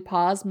actually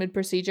paused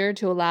mid-procedure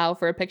to allow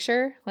for a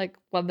picture, like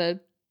when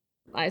the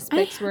ice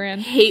picks were in.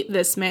 I hate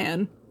this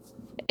man.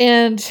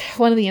 And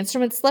one of the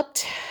instruments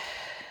slipped,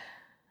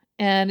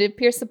 and it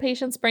pierced the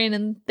patient's brain,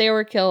 and they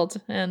were killed.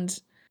 And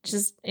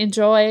just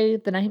enjoy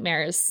the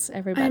nightmares,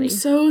 everybody. I'm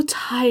so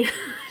tired.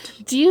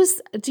 Do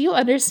you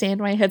understand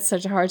why I had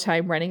such a hard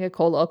time running a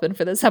cold open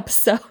for this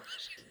episode?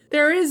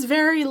 There is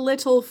very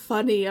little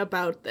funny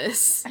about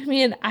this. I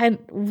mean,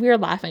 we're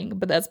laughing,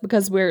 but that's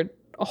because we're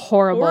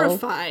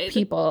horrified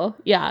people.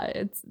 Yeah,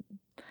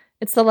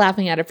 it's the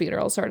laughing at a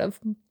funeral sort of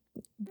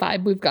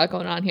vibe we've got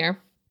going on here.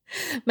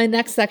 My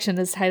next section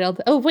is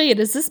titled, "Oh wait,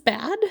 is this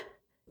bad?"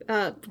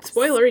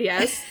 Spoiler,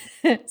 yes.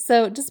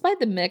 So, despite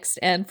the mixed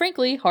and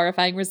frankly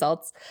horrifying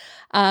results,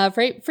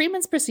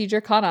 Freeman's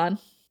procedure caught on,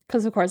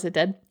 because of course it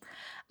did.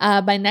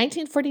 By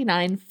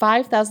 1949,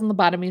 5,000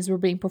 lobotomies were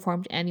being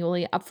performed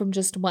annually, up from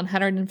just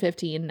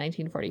 150 in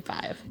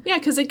 1945. Yeah,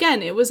 because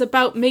again, it was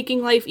about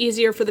making life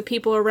easier for the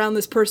people around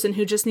this person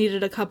who just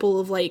needed a couple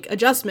of, like,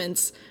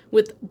 adjustments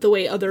with the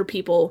way other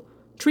people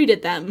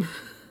treated them.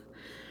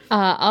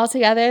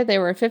 Altogether,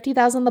 there were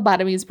 50,000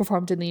 lobotomies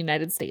performed in the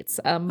United States,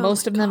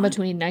 most of them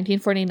between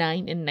 1949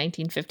 and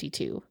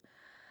 1952.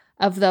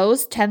 Of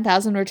those,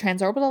 10,000 were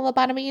transorbital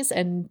lobotomies,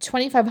 and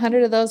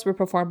 2,500 of those were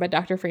performed by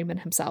Dr. Freeman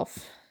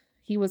himself.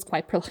 He was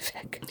quite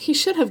prolific. He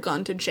should have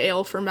gone to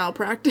jail for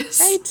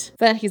malpractice. Right?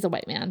 But he's a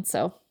white man,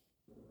 so.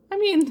 I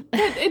mean,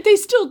 they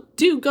still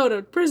do go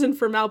to prison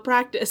for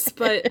malpractice,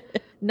 but...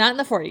 Not in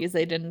the 40s,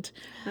 they didn't.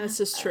 That's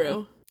just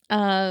true.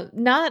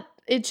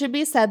 It should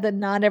be said that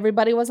not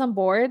everybody was on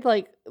board.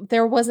 Like,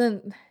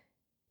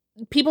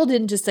 people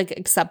didn't just like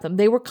accept them.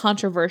 They were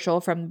controversial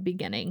from the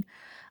beginning.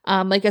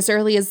 Like as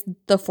early as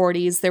the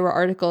 40s, there were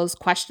articles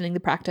questioning the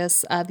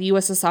practice. The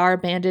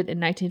USSR banned it in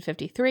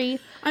 1953.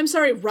 I'm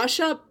sorry,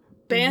 Russia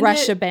banned it?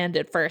 Russia banned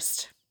it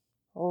first.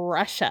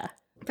 Russia.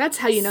 That's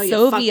how you know you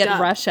Soviet fucked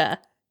up. Russia.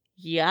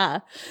 Yeah.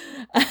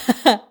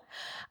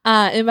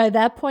 And by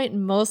that point,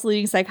 most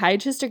leading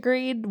psychiatrists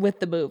agreed with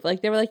the move.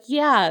 Like, they were like,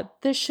 yeah,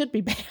 this should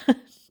be banned.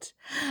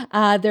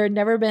 There had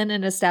never been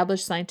an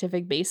established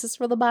scientific basis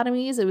for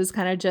lobotomies. It was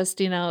kind of just,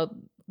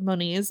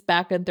 Moniz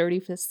back in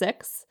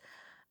 36,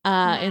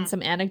 and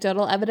some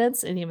anecdotal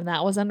evidence. And even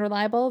that was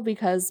unreliable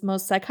because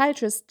most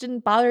psychiatrists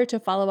didn't bother to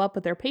follow up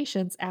with their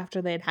patients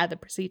after they had had the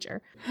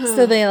procedure.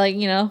 So they,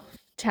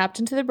 tapped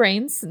into their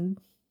brains and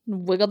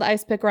wiggled the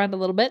ice pick around a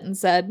little bit and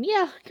said,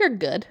 yeah, you're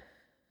good.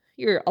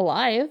 You're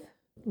alive.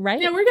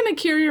 Right? Yeah, we're going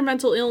to cure your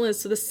mental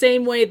illness the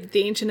same way that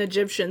the ancient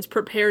Egyptians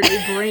prepared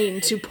a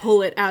brain to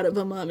pull it out of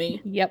a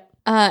mummy. Yep.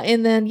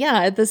 And then,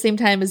 at the same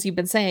time, as you've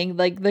been saying,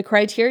 like, the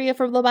criteria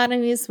for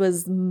lobotomies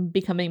was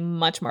becoming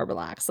much more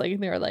relaxed. Like,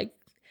 they were like,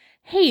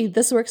 hey,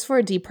 this works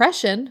for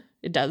depression.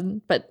 It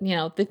doesn't, but,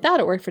 they thought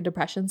it worked for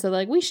depression, so,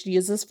 like, we should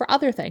use this for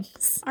other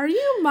things. Are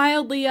you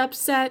mildly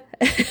upset?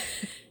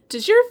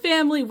 Does your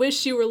family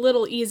wish you were a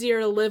little easier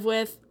to live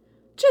with?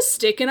 Just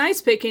stick an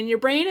ice pick in your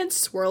brain and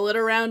swirl it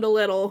around a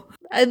little.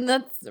 And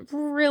that's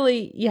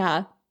really,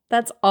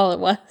 that's all it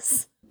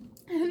was.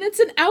 And And it's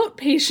an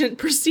outpatient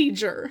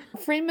procedure.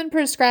 Freeman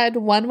prescribed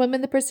one woman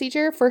the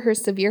procedure for her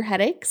severe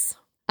headaches.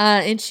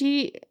 And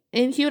he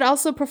would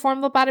also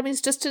perform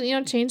lobotomies just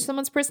to, change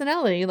someone's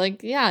personality.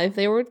 Like, yeah, if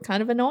they were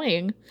kind of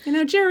annoying.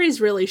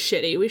 Jerry's really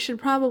shitty. We should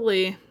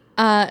probably...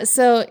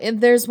 So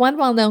there's one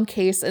well-known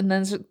case, and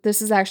then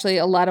this is actually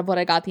a lot of what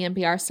I got the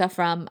NPR stuff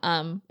from.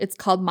 It's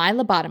called My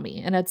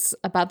Lobotomy, and it's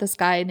about this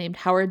guy named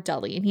Howard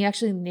Dully, and he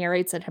actually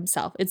narrates it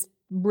himself. It's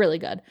really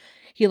good.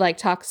 He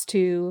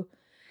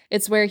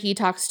it's where he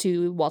talks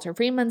to Walter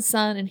Freeman's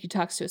son, and he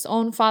talks to his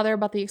own father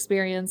about the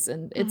experience,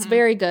 and it's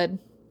very good.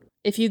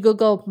 If you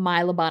Google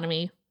My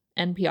Lobotomy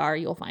NPR,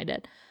 you'll find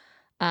it.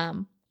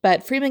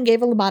 But Freeman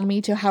gave a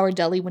lobotomy to Howard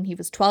Dully when he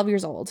was 12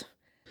 years old.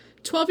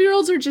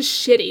 12-year-olds are just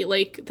shitty.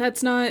 Like,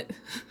 that's not...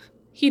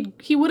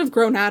 He would have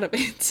grown out of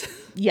it.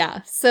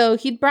 Yeah. So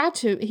he'd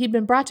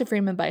been brought to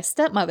Freeman by a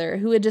stepmother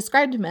who had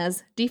described him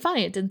as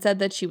defiant and said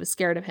that she was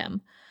scared of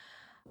him.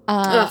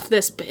 Ugh,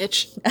 this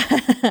bitch.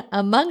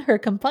 Among her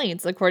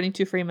complaints, according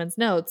to Freeman's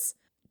notes,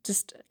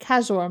 just a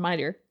casual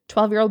reminder,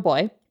 12-year-old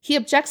boy, he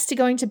objects to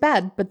going to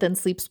bed, but then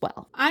sleeps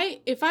well.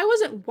 If I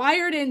wasn't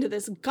wired into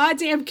this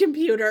goddamn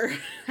computer,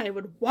 I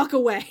would walk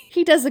away.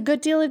 He does a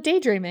good deal of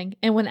daydreaming,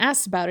 and when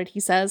asked about it, he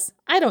says,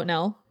 I don't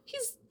know.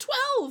 He's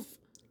 12.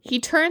 He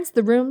turns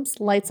the room's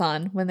lights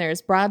on when there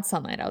is broad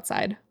sunlight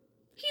outside.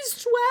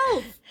 He's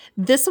 12.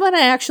 This one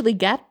I actually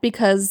get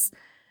because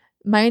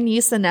my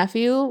niece and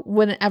nephew,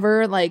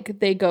 whenever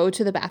they go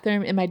to the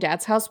bathroom in my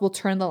dad's house, will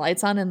turn the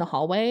lights on in the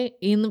hallway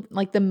in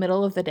the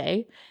middle of the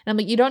day. And I'm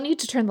like, you don't need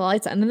to turn the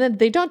lights on. And then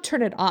they don't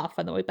turn it off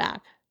on the way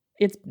back.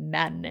 It's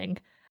maddening.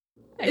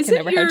 I can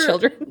never have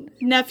children.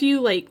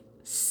 Nephew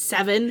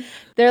 7?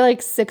 They're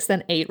 6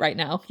 and 8 right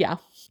now. Yeah.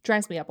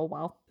 Drives me up a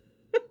wall.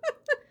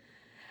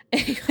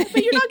 Anyway.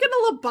 But you're not going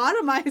to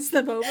lobotomize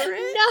them over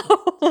it?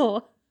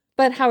 No.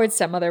 But Howard's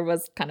stepmother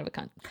was kind of a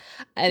cunt.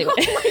 Anyway.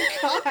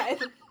 Oh my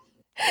God.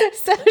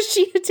 So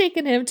she had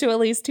taken him to at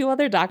least 2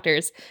 other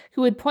doctors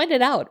who had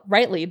pointed out,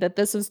 rightly, that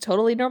this was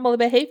totally normal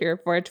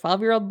behavior for a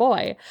 12-year-old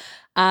boy.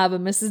 But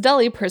Mrs.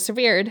 Dully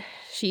persevered.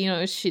 She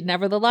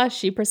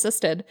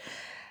persisted.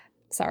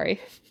 Sorry.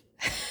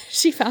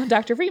 She found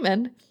Dr.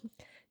 Freeman,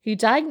 who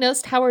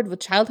diagnosed Howard with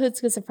childhood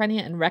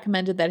schizophrenia and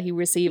recommended that he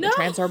receive a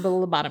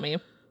transorbital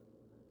lobotomy.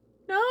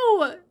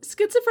 No,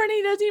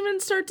 schizophrenia doesn't even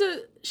start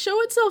to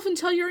show itself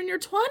until you're in your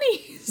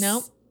 20s.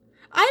 Nope.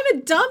 I'm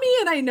a dummy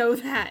and I know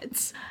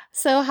that.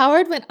 So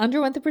Howard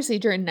underwent the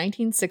procedure in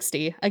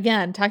 1960.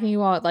 Again, talking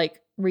about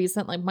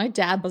recent, my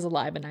dad was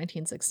alive in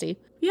 1960.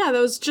 Yeah, that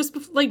was just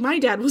before, my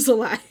dad was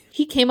alive.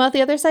 He came out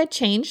the other side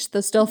changed, though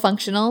still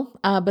functional,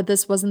 but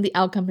this wasn't the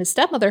outcome his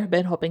stepmother had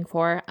been hoping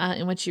for.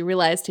 And when she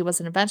realized he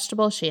wasn't a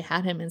vegetable, she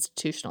had him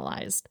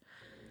institutionalized.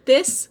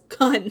 This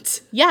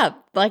cunt.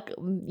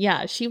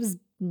 Yeah, she was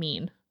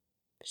mean.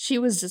 She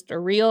was just a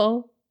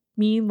real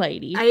mean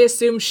lady. I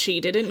assume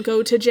she didn't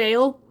go to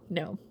jail?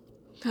 No.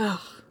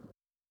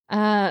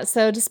 Oh.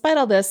 So despite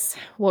all this,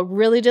 what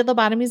really did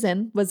lobotomies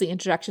in was the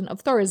introduction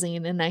of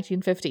Thorazine in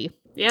 1950.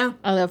 Yeah.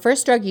 The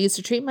first drug used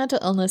to treat mental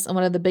illness and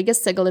one of the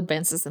biggest single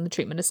advances in the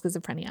treatment of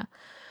schizophrenia.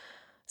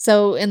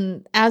 So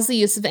as the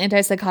use of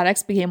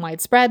antipsychotics became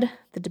widespread,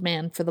 the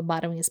demand for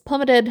lobotomies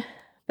plummeted.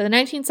 By the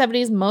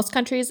 1970s, most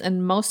countries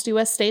and most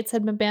U.S. states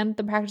had been banned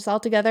the practice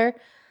altogether.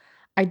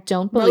 I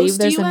don't believe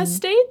most U.S.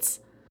 states?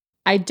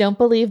 I don't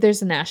believe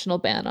there's a national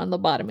ban on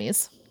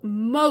lobotomies.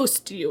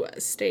 Most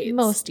U.S. states.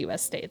 Most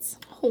U.S. states.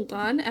 Hold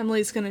on.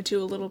 Emily's going to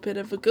do a little bit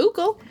of a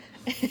Google.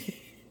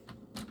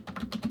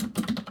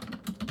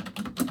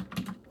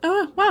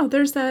 Oh, wow.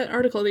 There's that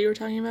article that you were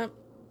talking about.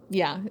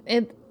 Yeah.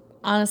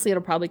 Honestly,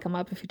 it'll probably come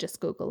up if you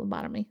just Google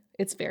lobotomy.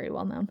 It's very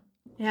well known.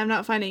 Yeah, I'm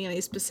not finding any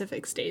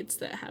specific states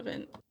that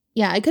haven't.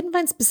 Yeah, I couldn't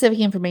find specific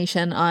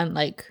information on,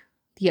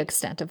 the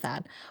extent of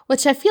that,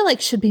 which I feel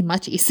should be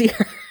much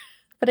easier.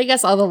 But I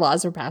guess all the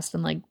laws were passed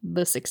in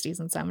the 60s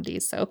and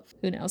 70s, so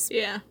who knows?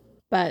 Yeah.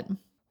 But,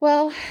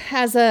 well,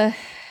 as a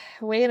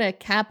way to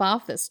cap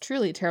off this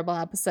truly terrible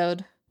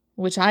episode,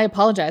 which I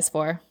apologize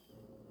for.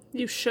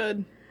 You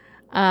should.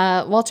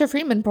 Walter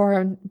Freeman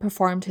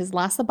performed his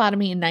last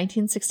lobotomy in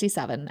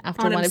 1967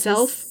 after on one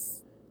himself? of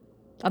his...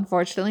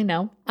 Unfortunately,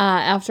 no.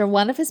 After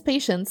one of his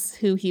patients,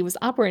 who he was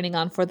operating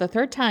on for the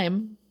 3rd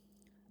time,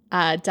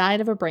 died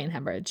of a brain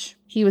hemorrhage.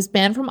 He was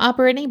banned from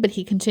operating, but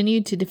he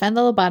continued to defend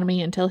the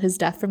lobotomy until his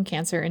death from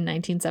cancer in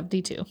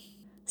 1972.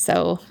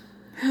 So,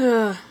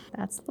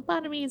 that's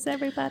lobotomies,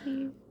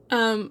 everybody.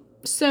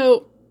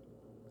 So,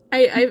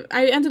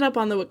 I ended up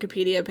on the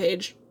Wikipedia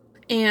page,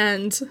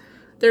 and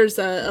there's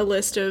a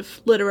list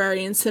of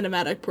literary and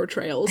cinematic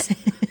portrayals.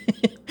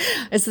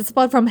 Is this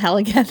one from hell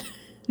again?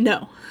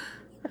 No,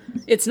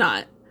 it's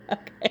not.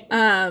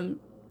 Okay.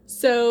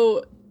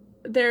 So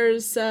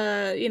there's,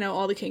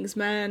 All the King's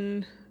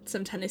Men,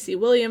 some Tennessee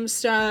Williams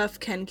stuff,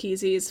 Ken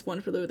Kesey's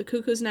One Flew Over the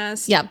Cuckoo's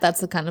Nest. Yeah, that's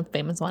the kind of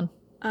famous one.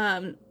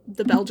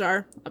 The Bell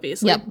Jar,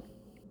 obviously. Yep.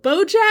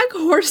 BoJack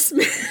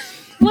Horseman.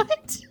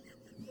 What?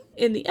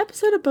 In the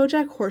episode of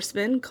BoJack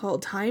Horseman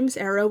called Time's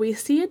Arrow, we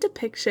see a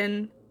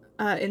depiction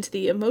into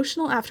the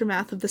emotional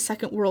aftermath of the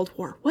Second World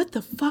War. What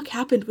the fuck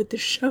happened with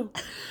this show?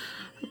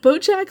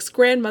 Bojack's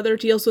grandmother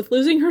deals with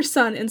losing her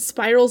son and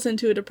spirals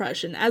into a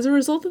depression. As a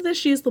result of this,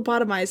 she is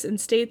lobotomized and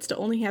states to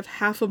only have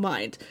half a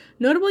mind.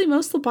 Notably,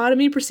 most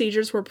lobotomy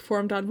procedures were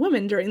performed on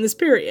women during this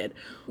period.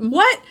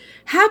 What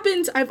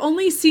happened? I've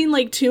only seen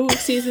like 2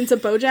 seasons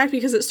of Bojack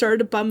because it started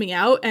to bum me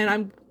out,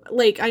 and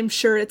I'm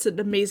sure it's an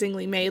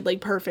amazingly made, like,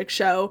 perfect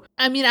show.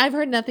 I mean, I've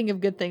heard nothing of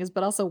good things,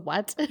 but also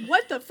what?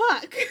 What the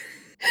fuck?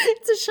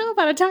 It's a show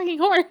about a talking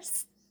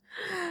horse.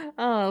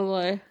 Oh,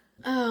 boy.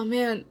 Oh,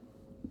 man.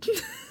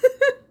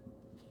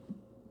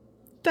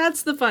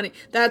 That's the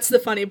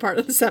funny part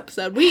of this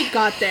episode. We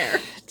got there.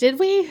 Did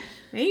we?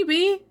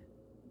 Maybe.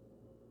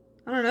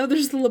 I don't know.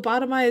 There's the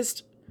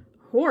lobotomized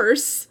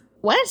horse.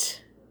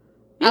 What?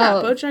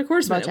 Yeah, Bojack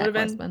Horseman. Bojack It would have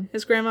been Horseman.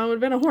 his grandma would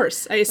have been a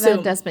horse, I assume.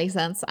 That does make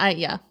sense.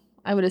 I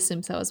would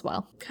assume so as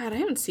well. God, I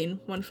haven't seen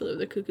One Flew Over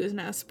the Cuckoo's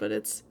Nest, but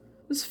it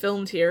was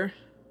filmed here.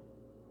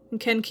 And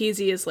Ken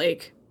Kesey is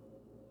like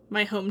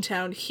my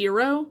hometown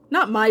hero.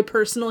 Not my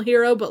personal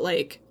hero, but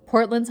like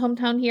Portland's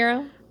hometown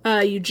hero?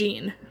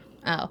 Eugene.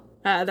 Oh.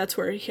 That's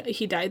where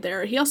he died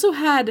there. He also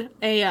had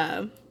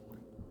a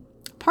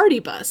party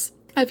bus.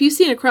 Have you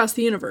seen Across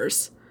the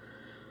Universe?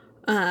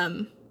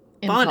 In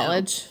Bono.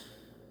 college.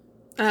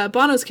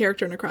 Bono's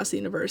character in Across the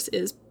Universe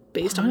is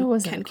based Bono on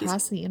was Ken in Kesey.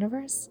 Across the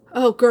Universe?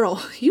 Oh,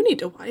 girl, you need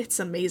to watch. It's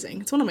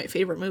amazing. It's one of my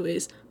favorite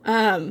movies.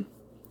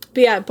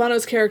 But yeah,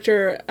 Bono's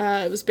character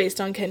was based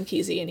on Ken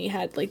Kesey, and he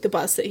had like the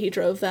bus that he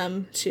drove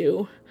them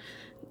to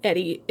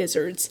Eddie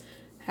Izzard's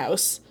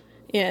house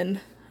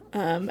in.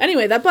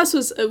 Anyway, that bus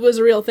was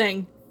a real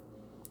thing,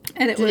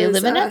 and Did he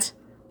live in it?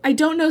 I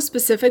don't know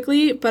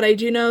specifically, but I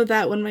do know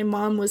that when my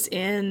mom was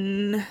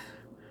in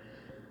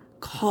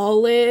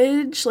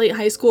college, late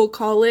high school,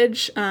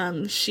 college,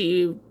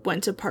 she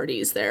went to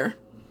parties there.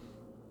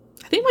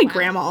 I think my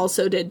grandma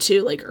also did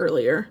too, like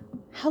earlier.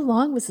 How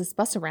long was this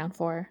bus around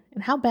for?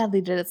 And how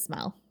badly did it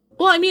smell?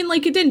 Well, I mean,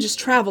 like, it didn't just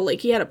travel. Like,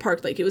 he had it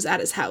parked, like, it was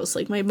at his house.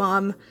 Like, my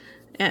mom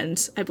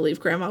and I believe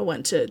grandma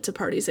went to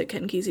parties at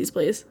Ken Kesey's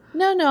place.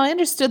 No, I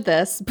understood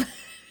this.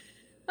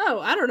 Oh,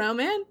 I don't know,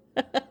 man.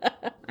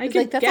 I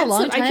can like, that's a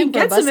long time I can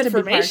get some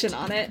information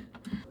on it.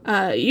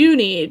 You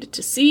need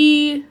to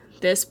see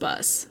this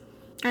bus.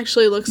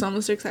 Actually, it looks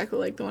almost exactly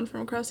like the one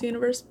from Across the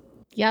Universe.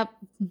 Yep,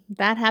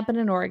 that happened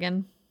in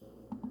Oregon.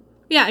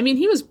 Yeah, I mean,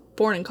 he was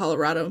born in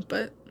Colorado,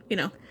 but, you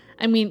know.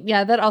 I mean,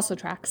 yeah, that also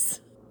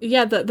tracks.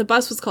 Yeah, the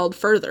bus was called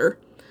Further.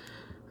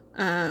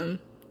 I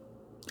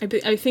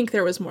think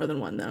there was more than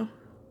one, though.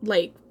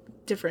 Like,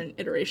 different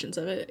iterations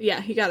of it.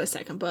 Yeah, he got a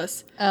second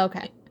bus. Oh,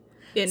 okay.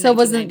 So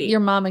wasn't your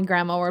mom and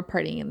grandma were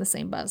partying in the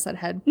same bus that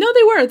had... No,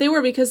 they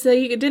were because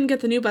they didn't get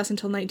the new bus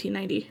until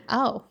 1990.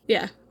 Oh.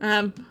 Yeah.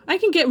 I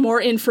can get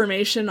more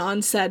information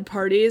on said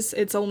parties.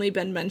 It's only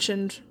been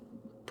mentioned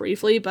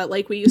briefly, but,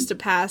 like, we used to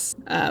pass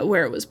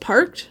where it was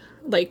parked,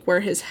 like,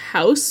 where his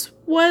house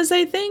was,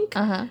 I think.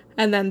 Uh-huh.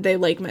 And then they,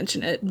 like,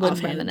 mention it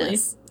offhandedly.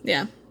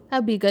 Yeah.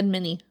 That'd be a good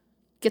mini.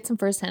 Get some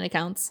first-hand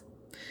accounts.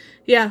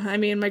 Yeah, I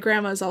mean, my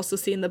grandma's also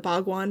seen the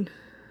Bhagwan,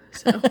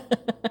 so...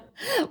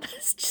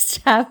 Let's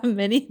just have a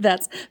mini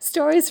that's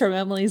stories from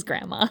Emily's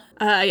grandma.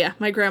 Yeah,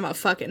 my grandma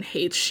fucking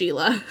hates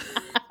Sheila.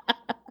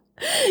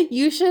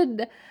 You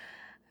should...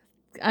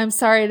 I'm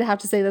sorry to have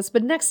to say this,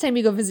 but next time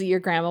you go visit your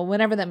grandma,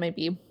 whenever that might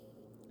be,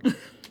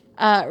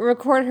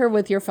 record her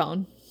with your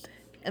phone.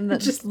 And then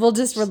we'll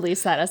just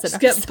release that as an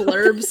episode. Get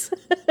blurbs.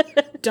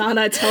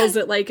 Donna tells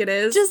it like it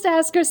is. Just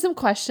ask her some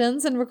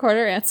questions and record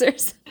her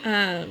answers.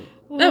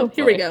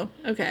 Here we go.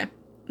 Okay.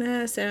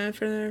 So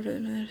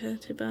further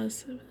to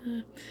bus.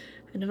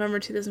 In November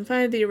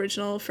 2005, the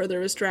original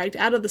Further was dragged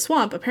out of the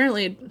swamp.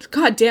 Apparently,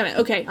 god damn it.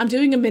 Okay, I'm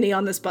doing a mini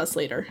on this bus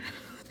later.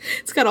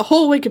 It's got a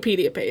whole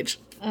Wikipedia page.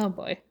 Oh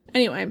boy.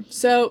 Anyway,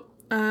 so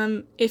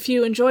if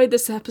you enjoyed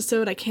this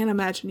episode, I can't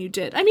imagine you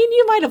did. I mean,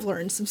 you might have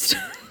learned some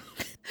stuff.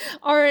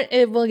 Or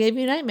it will give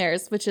you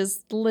nightmares, which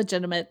is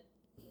legitimate.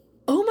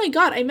 Oh my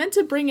god, I meant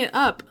to bring it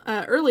up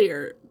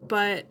earlier,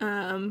 but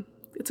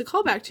it's a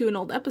callback to an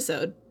old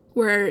episode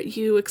where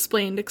you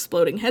explained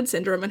exploding head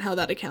syndrome and how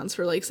that accounts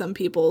for, like, some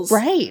people's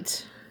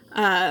paranormal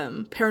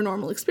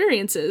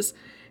experiences.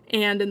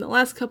 And in the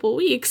last couple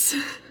weeks,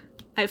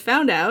 I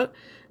found out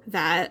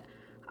that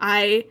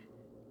I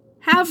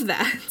have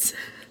that.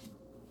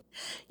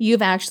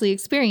 You've actually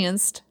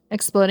experienced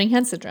exploding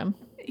head syndrome.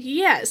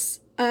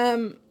 Yes.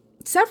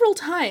 Several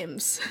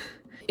times.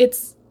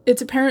 It's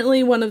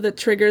apparently one of the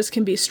triggers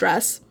can be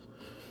stress,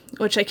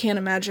 which I can't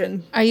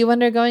imagine. Are you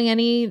undergoing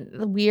any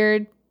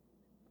weird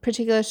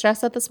particular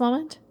stress at this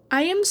moment?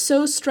 I am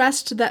so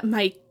stressed that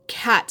my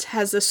cat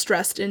has a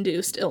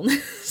stress-induced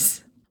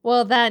illness.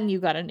 Well, then you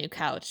got a new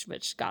couch,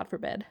 which God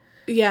forbid.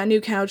 Yeah, new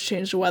couch,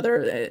 changed the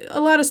weather.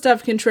 A lot of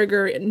stuff can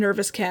trigger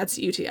nervous cats'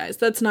 UTIs.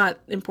 That's not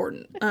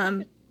important.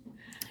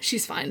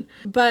 She's fine.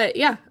 But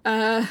yeah,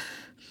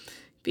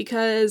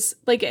 because,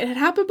 like, it had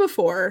happened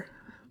before,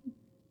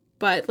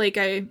 but, like,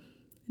 I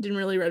didn't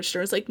really register.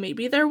 I was like,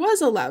 maybe there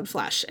was a loud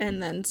flash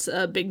and then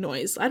a big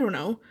noise. I don't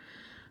know.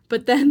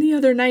 But then the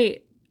other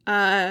night,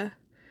 I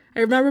I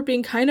remember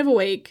being kind of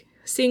awake,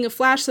 seeing a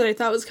flash that I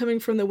thought was coming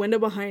from the window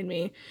behind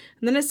me,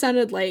 and then it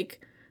sounded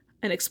like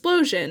an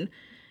explosion.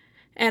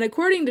 And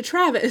according to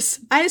Travis,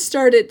 I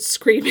started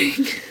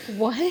screaming.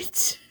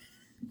 What?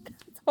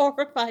 That's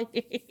horrifying.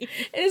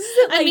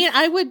 I mean,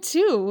 I would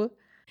too.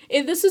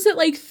 This was at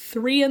like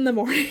 3 a.m.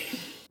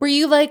 Were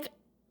you like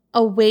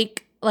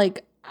awake,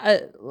 like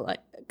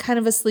kind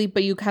of asleep,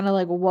 but you kind of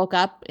like woke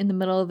up in the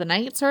middle of the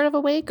night, sort of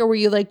awake? Or were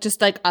you like just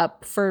like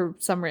up for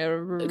some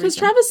reason? Because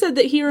Travis said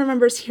that he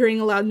remembers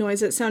hearing a loud noise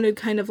that sounded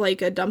kind of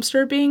like a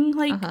dumpster being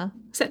like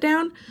set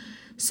down.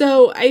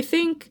 So I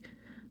think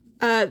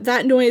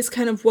that noise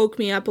kind of woke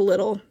me up a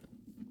little.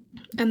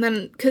 And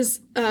then, because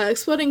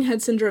exploding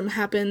head syndrome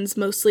happens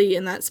mostly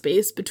in that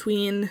space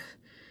between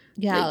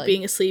like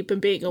being asleep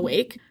and being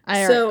awake.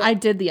 I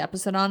did the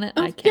episode on it.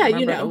 I can't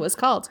remember what it was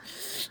called.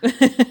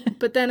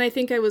 But then I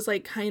think I was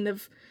like kind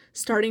of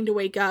starting to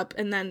wake up,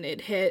 and then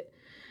it hit.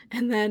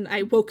 And then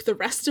I woke the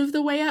rest of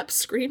the way up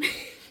screaming.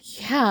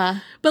 Yeah.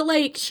 But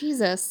like,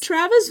 Jesus.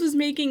 Travis was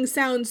making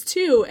sounds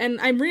too,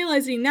 and I'm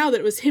realizing now that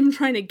it was him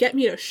trying to get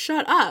me to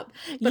shut up.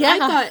 But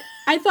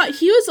I thought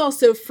he was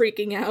also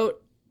freaking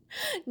out.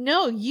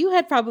 No, you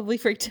had probably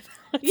freaked him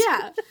out.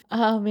 Yeah.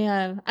 Oh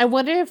man. I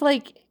wonder if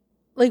like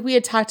we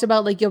had talked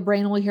about, like, your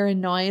brain will hear a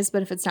noise,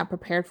 but if it's not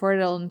prepared for it,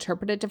 it'll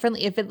interpret it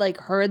differently. If it like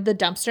heard the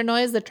dumpster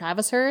noise that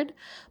Travis heard,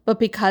 but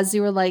because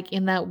you were like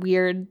in that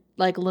weird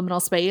like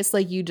liminal space,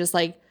 like you just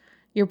like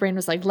your brain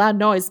was like loud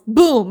noise,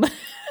 boom.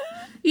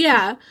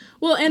 Yeah.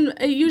 Well, and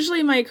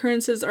usually my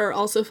occurrences are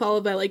also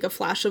followed by like a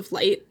flash of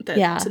light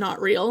that's not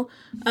real,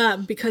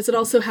 because it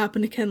also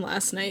happened again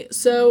last night.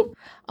 So,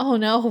 oh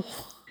no,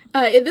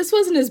 this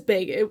wasn't as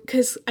big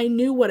because I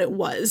knew what it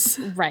was.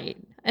 Right,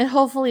 and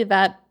hopefully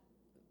that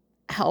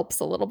helps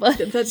a little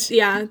bit.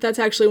 That's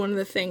actually one of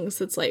the things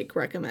that's like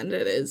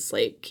recommended is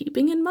like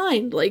keeping in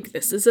mind like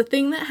this is a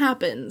thing that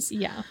happens.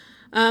 Yeah.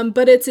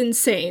 But it's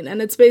insane,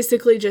 and it's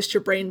basically just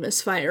your brain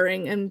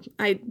misfiring, and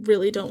I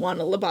really don't want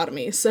a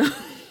lobotomy, so.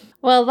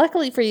 Well,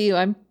 luckily for you,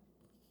 I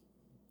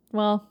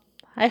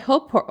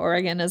hope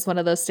Oregon is one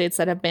of those states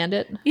that have banned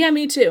it. Yeah,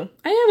 me too.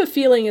 I have a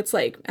feeling it's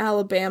like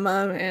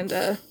Alabama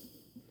and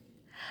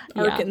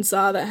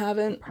Arkansas that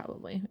haven't.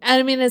 Probably. And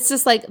I mean, it's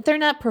just like,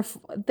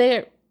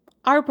 they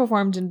are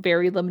performed in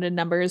very limited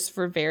numbers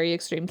for very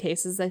extreme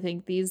cases, I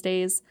think, these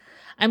days.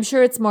 I'm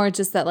sure it's more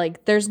just that,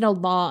 like, there's no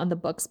law on the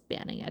books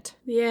banning it.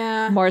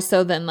 Yeah. More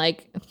so than,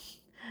 like,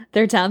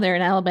 they're down there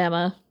in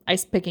Alabama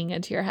ice picking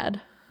into your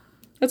head.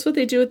 That's what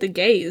they do with the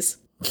gays.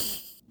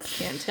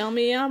 Can't tell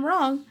me I'm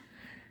wrong.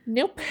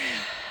 Nope.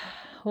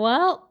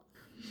 Well.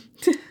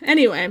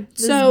 Anyway,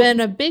 this has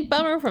been a big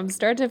bummer from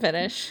start to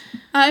finish.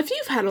 If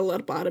you've had a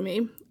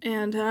lobotomy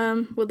and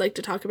would like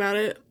to talk about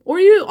it, or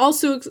you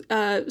also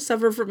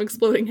suffer from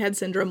exploding head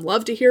syndrome,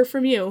 love to hear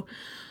from you.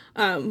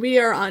 We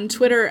are on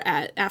Twitter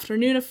at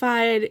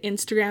Afternoonified,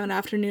 Instagram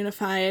at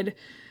Afternoonified,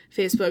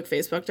 Facebook,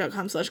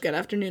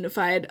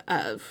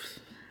 facebook.com/GetAfternoonified,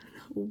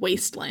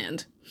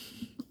 wasteland.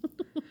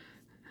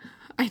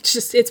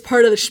 It's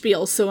part of the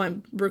spiel, so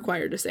I'm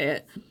required to say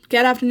it.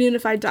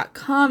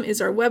 GetAfternoonified.com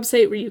is our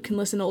website where you can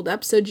listen to old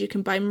episodes, you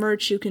can buy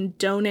merch, you can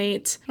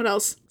donate. What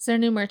else? Is there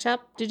new merch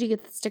up? Did you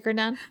get the sticker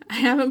done? I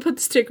haven't put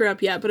the sticker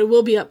up yet, but it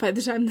will be up by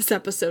the time this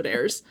episode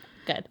airs.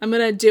 Good. I'm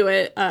going to do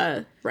it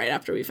right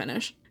after we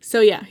finish.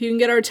 So yeah, you can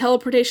get our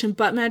teleportation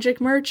butt magic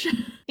merch.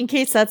 In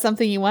case that's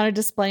something you want to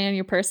display on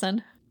your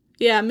person.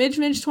 Yeah, Midge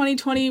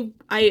 2020,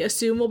 I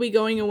assume, will be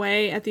going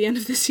away at the end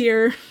of this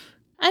year.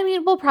 I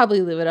mean, we'll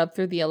probably leave it up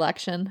through the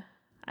election.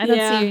 I don't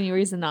see any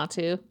reason not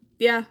to.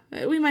 Yeah,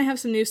 we might have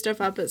some new stuff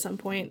up at some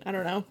point. I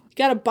don't know. You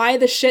gotta buy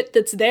the shit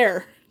that's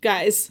there,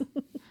 guys.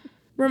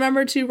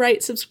 Remember to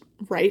rate,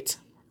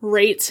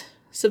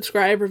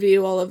 subscribe,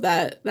 review, all of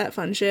that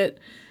fun shit.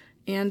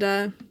 And,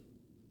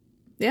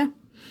 yeah.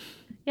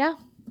 Yeah.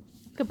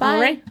 Goodbye.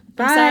 All right.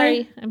 Bye. I'm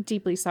sorry. I'm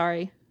deeply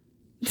sorry.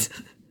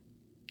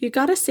 You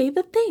gotta say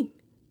the thing.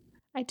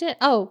 I did.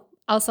 Oh,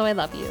 also, I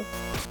love you.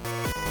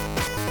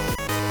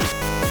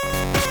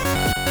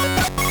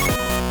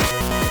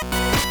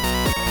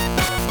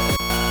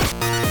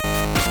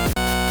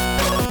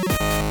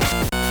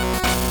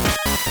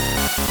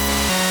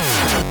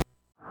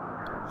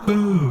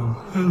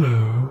 Oh,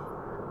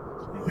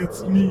 hello.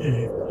 It's me,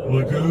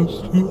 the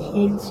ghost who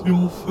haunts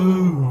your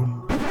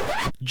phone.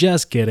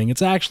 Just kidding,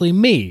 it's actually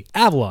me,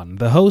 Avalon,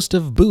 the host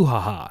of Boo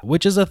Haha,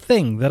 which is a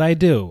thing that I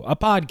do, a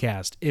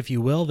podcast, if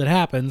you will, that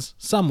happens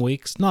some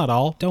weeks, not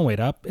all. Don't wait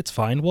up, it's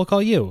fine, we'll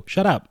call you.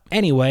 Shut up.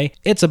 Anyway,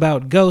 it's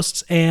about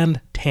ghosts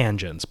and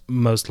tangents,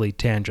 mostly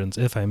tangents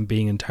if I'm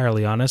being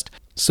entirely honest.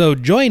 So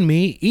join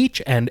me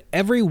each and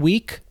every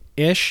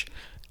week-ish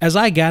as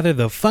I gather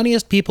the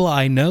funniest people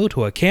I know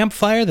to a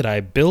campfire that I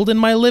build in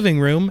my living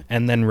room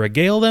and then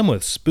regale them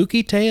with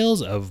spooky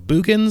tales of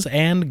boogans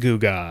and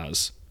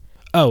googas.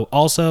 Oh,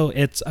 also,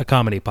 it's a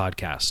comedy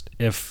podcast,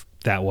 if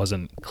that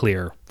wasn't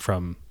clear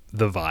from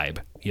the vibe,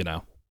 you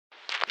know.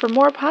 For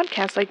more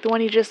podcasts like the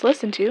one you just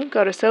listened to,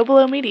 go to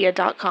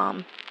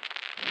SoBelowMedia.com.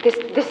 This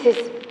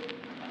is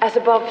As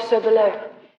Above, So Below.